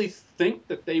actually think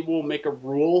that they will make a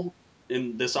rule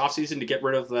in this offseason to get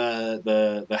rid of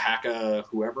the Haka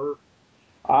whoever?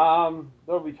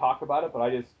 There'll be talk about it, but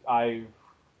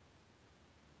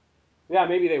yeah,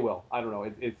 maybe they will. I don't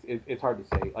know. It's hard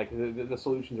to say. Like the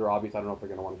solutions are obvious. I don't know if they're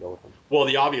going to want to go with them. Well,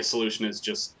 the obvious solution is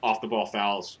just off the ball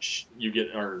fouls. You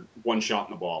get or one shot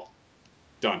in the ball.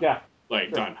 Done. Yeah, Like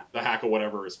sure. done. The hack or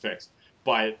whatever is fixed.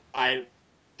 But I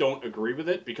don't agree with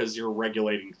it because you're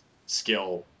regulating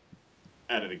skill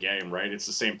out of the game, right? It's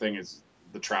the same thing as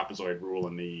the trapezoid rule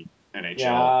in the NHL.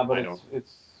 Yeah, but I don't.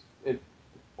 it's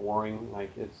boring.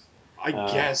 Like I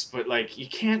guess, but like you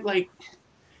can't like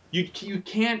you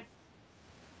can't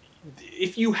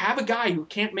if you have a guy who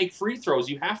can't make free throws,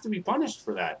 you have to be punished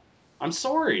for that. I'm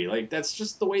sorry, like that's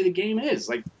just the way the game is.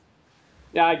 Like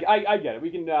yeah, I get it. We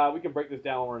can break this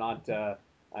down when we're not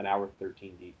an hour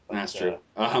 13 deep. But that's true.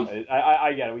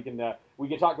 I get it. We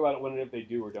can talk about it when and if they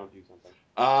do or don't do something.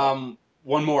 But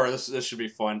One more. This should be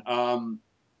fun.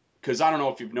 Because I don't know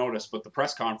if you've noticed, but the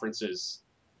press conferences,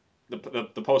 the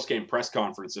post game press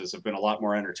conferences have been a lot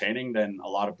more entertaining than a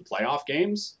lot of the playoff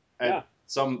games at yeah,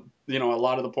 a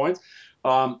lot of the points.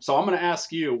 So I'm going to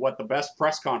ask you what the best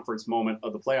press conference moment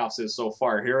of the playoffs is so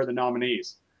far. Here are the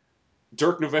nominees: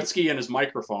 Dirk Nowitzki and his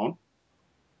microphone,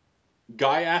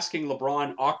 guy asking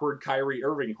LeBron awkward Kyrie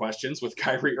Irving questions with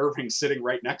Kyrie Irving sitting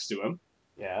right next to him,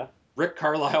 yeah. Rick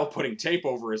Carlisle putting tape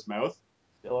over his mouth,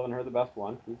 Still haven't heard the best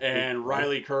one. and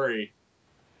Riley Curry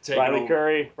taking Riley over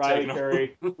Curry, Riley taking over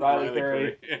Curry, Riley Riley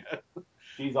Curry. Curry.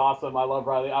 She's awesome. I love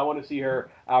Riley. I want to see her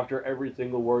after every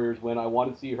single Warriors win. I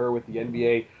want to see her with the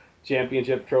NBA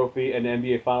championship trophy and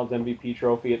NBA Finals MVP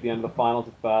trophy at the end of the finals.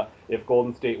 If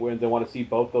Golden State wins, I want to see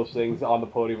both those things on the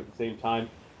podium at the same time,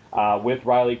 with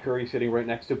Riley Curry sitting right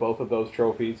next to both of those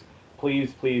trophies.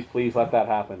 Please, please, please let that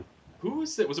happen. Who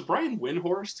was it? Was it Brian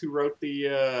Windhorst who wrote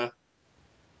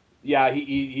Yeah,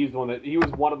 he's the one that he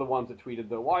was one of the ones that tweeted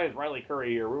the why is Riley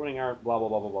Curry here ruining our blah blah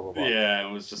blah blah blah blah blah. Yeah,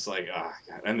 it was just like, oh,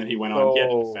 God. And then he went on. He had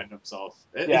to So defend himself.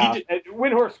 He yeah, did. and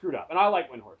Windhorst screwed up, and I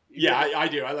like Windhorst. Yeah, I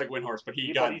do. I like Windhorst, but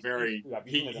But he very. screwed up.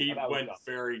 He shouldn't have done that. He That was went dumb.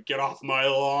 very get off my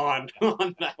lawn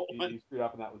on that one. He screwed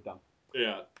up, and that was dumb.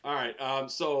 Yeah. All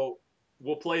right. So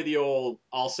we'll play the old.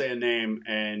 I'll say a name,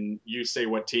 and you say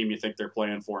what team you think they're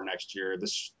playing for next year.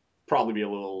 This should probably be a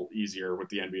little easier with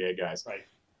the NBA guys. Right.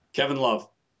 Kevin Love,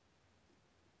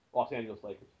 Los Angeles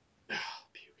Lakers.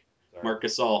 Sorry. Marc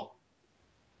Gasol.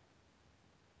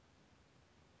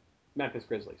 Memphis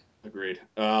Grizzlies. Agreed.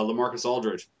 LaMarcus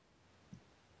Aldridge.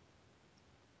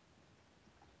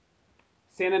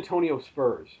 San Antonio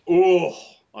Spurs. Oh,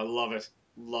 I love it.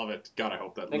 Love it. God, I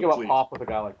hope that. Think about Please. Pop with a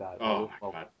guy like that. Oh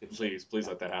my God! Please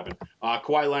let that happen.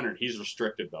 Kawhi Leonard, he's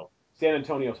restricted though. San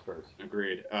Antonio Spurs.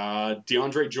 Agreed.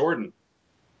 DeAndre Jordan.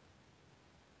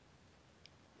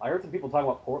 I heard some people talking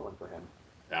about Portland for him.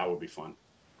 That would be fun.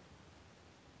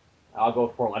 I'll go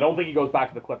with Portland. I don't think he goes back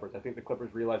to the Clippers. I think the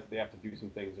Clippers realize that they have to do some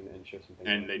things and shift some things.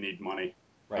 And they need money.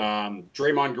 Right.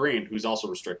 Draymond Green, who's also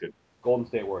restricted. Golden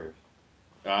State Warriors.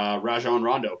 Rajon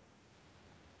Rondo.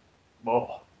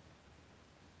 Oh.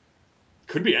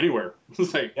 Could be anywhere.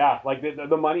 Like, yeah, like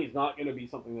the money is not going to be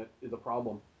something that is a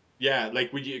problem. Yeah, like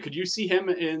could you see him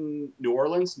in New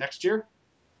Orleans next year?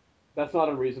 That's not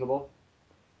unreasonable.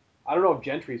 I don't know if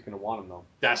Gentry's going to want him though.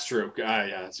 That's true.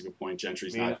 Yeah, that's a good point.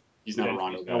 He's not a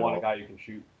Rondo guy. Want a guy who can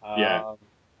shoot. Yeah.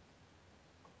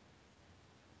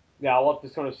 Yeah, I'll have to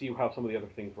sort of see how some of the other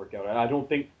things work out. I don't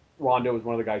think Rondo is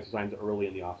one of the guys who signs early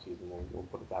in the offseason. We'll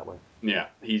put it that way. Yeah,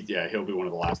 he'll be one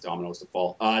of the last dominoes to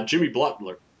fall. Jimmy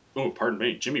Butler. Oh, pardon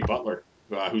me, Jimmy Butler,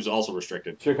 who's also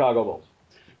restricted. Chicago Bulls.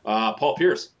 Paul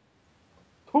Pierce.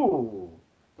 Ooh.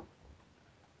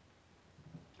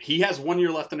 He has 1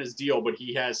 year left on his deal, but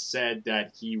he has said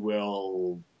that he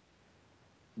will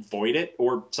void it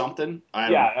or something. I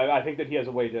don't know. I think that he has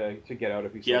a way to get out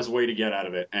if He has a way to get out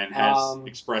of it and has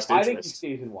expressed I think he interest.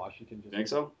 stays in Washington. Think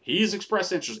so? He's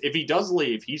expressed interest. If he does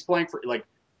leave, he's playing for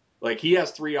like he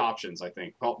has three options. I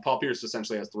think Paul Pierce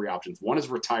essentially has three options. One is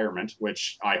retirement,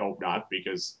 which I hope not,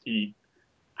 because he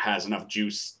has enough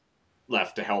juice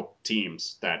left to help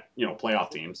teams that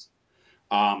playoff teams.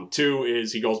 Two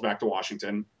is he goes back to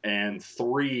Washington, and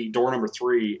door number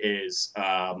three is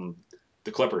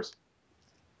the Clippers.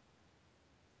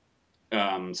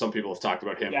 Some people have talked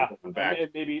about him going back.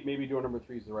 Maybe door number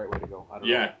three is the right way to go. I don't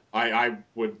Yeah, know. I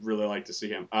would really like to see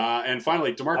him. And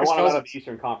finally, DeMarcus I want Cousins. him out of the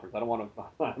Eastern Conference. I don't want him.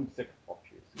 I'm sick of Paul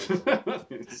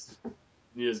Pierce.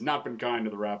 He has not been kind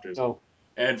to the Raptors. No.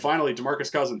 And finally,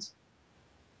 DeMarcus Cousins.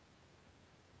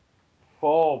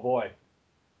 Oh boy.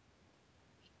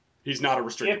 He's not a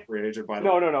restricted free agent, by the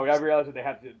way. No. I realize that they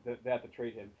have to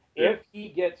trade him. Yeah. If he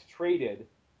gets traded,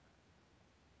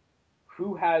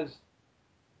 who has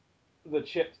the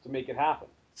chips to make it happen?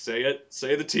 Say it.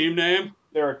 Say the team name.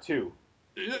 There are two.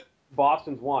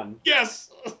 Boston's one.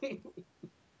 Yes.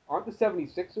 Aren't the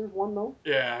 76ers one though?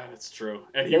 Yeah, that's true.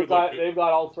 And they've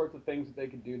got all sorts of things that they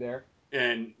could do there.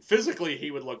 And physically,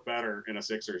 he would look better in a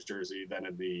Sixers jersey than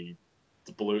in the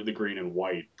blue, the green and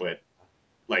white. But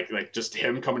like just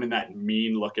him coming in that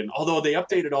mean looking. Although they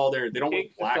updated all they don't wear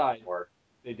black anymore.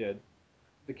 They did.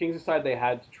 The Kings decided they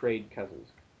had to trade Cousins.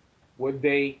 Would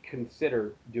they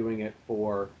consider doing it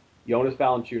for Jonas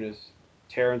Valanciunas,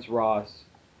 Terrence Ross,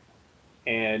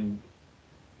 and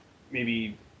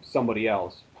maybe somebody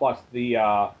else, plus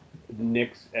the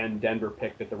Knicks and Denver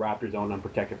pick that the Raptors own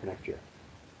unprotected for next year?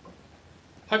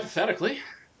 Hypothetically,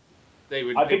 they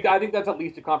would. I think that's at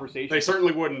least a conversation. They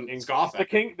certainly wouldn't scoff at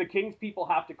the Kings people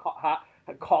have to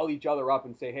call each other up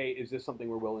and say, "Hey, is this something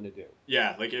we're willing to do?"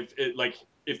 Yeah, like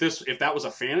if that was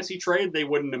a fantasy trade, they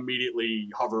wouldn't immediately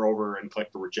hover over and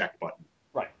click the reject button.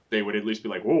 Right. They would at least be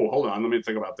like, "Whoa, hold on, let me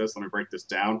think about this. Let me break this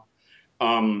down."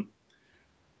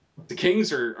 The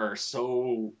Kings are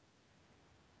so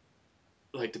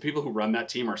the people who run that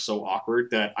team are so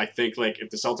awkward that I think if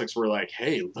the Celtics were like,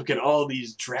 "Hey, look at all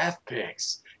these draft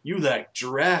picks. You like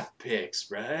draft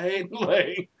picks, right?"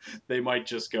 They might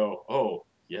just go, "Oh,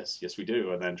 yes, we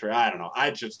do," and then try. I don't know.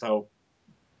 I just hope.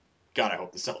 God, I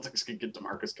hope the Celtics can get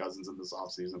DeMarcus Cousins in this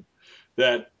offseason.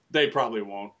 That they probably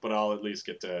won't, but I'll at least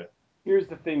get to. Here's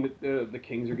the thing that the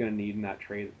Kings are going to need in that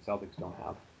trade that the Celtics don't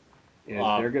have.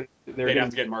 They'd have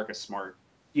to get Marcus Smart.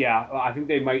 Yeah, I think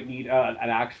they might need an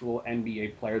actual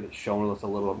NBA player that's shown us a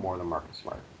little bit more than Marcus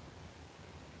Smart.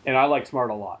 And I like Smart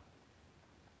a lot.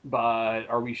 But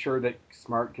are we sure that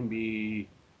Smart can be,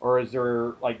 or is he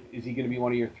going to be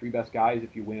one of your three best guys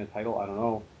if you win a title? I don't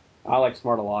know. I like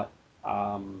Smart a lot.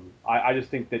 I just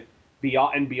think that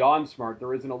beyond Smart,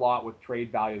 there isn't a lot with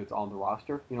trade value that's on the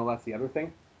roster. That's the other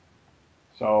thing.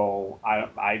 So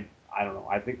I don't know.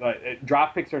 I think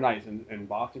draft picks are nice, and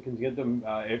Boston can get them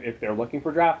if they're looking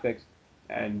for draft picks,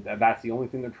 and that's the only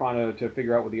thing they're trying to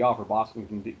figure out with the offer. Boston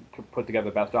can put together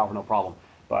the best offer, no problem.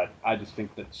 But I just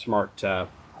think that Smart might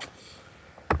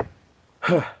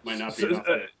not be enough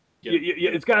to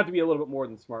it's got to have to be a little bit more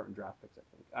than Smart and draft picks. I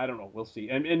think. I don't know. We'll see.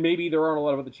 And maybe there aren't a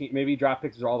lot of other teams. Maybe draft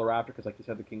picks are all they're after because, like you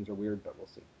said, the Kings are weird. But we'll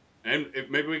see. And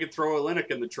maybe we could throw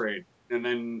Olenek in the trade, and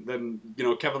then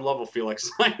Kevin Love will feel like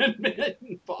signing it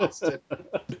in Boston.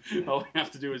 All we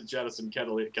have to do is jettison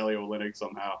Kelly Olynyk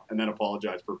somehow, and then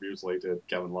apologize profusely to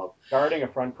Kevin Love. Guarding a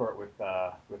front court with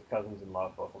Cousins and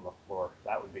Love both on the floor,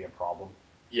 that would be a problem.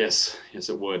 Yes,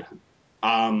 it would.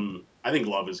 I think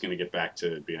Love is going to get back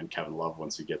to being Kevin Love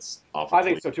once he gets off. I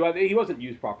think so too. He wasn't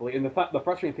used properly, and the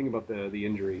frustrating thing about the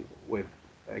injury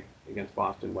against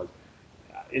Boston was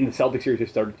in the Celtics series they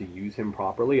started to use him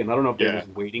properly, and I don't know if they were just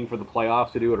waiting for the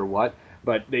playoffs to do it or what,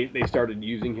 but they started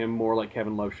using him more like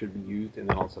Kevin Love should be used, and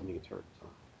then all of a sudden he gets hurt. So.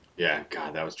 Yeah,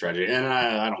 God, that was tragic, and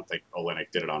I don't think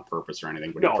Olynyk did it on purpose or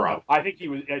anything. But no, I think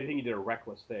I think he did a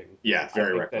reckless thing. Yeah,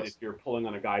 very reckless. That if you're pulling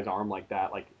on a guy's arm like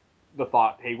that, like the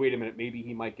thought, hey, wait a minute, maybe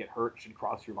he might get hurt, should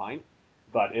cross your mind.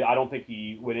 But I don't think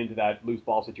he went into that loose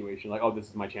ball situation like, oh, this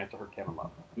is my chance to hurt Kevin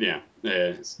Love. Yeah,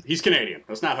 he's Canadian.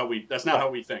 That's not how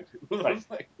we think.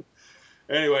 Right.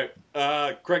 Anyway,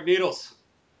 Craig Needles,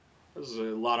 this is a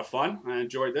lot of fun. I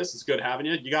enjoyed this. It's good having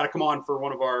you. You got to come on for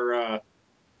one of our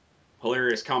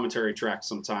hilarious commentary tracks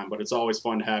sometime. But it's always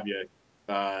fun to have you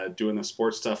doing the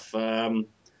sports stuff.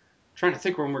 Trying to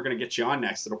think when we're going to get you on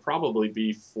next. It'll probably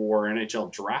be for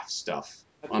NHL draft stuff,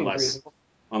 unless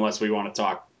we want to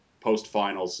talk post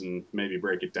finals and maybe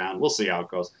break it down. We'll see how it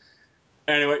goes.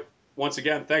 Anyway, once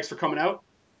again, thanks for coming out.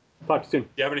 Talk soon. Do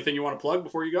you have anything you want to plug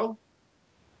before you go?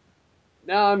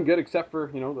 No, I'm good except for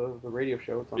the radio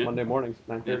show. It's on Monday mornings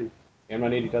at 9:30 and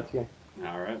on 80.ca.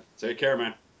 All right, take care,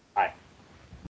 man. Bye.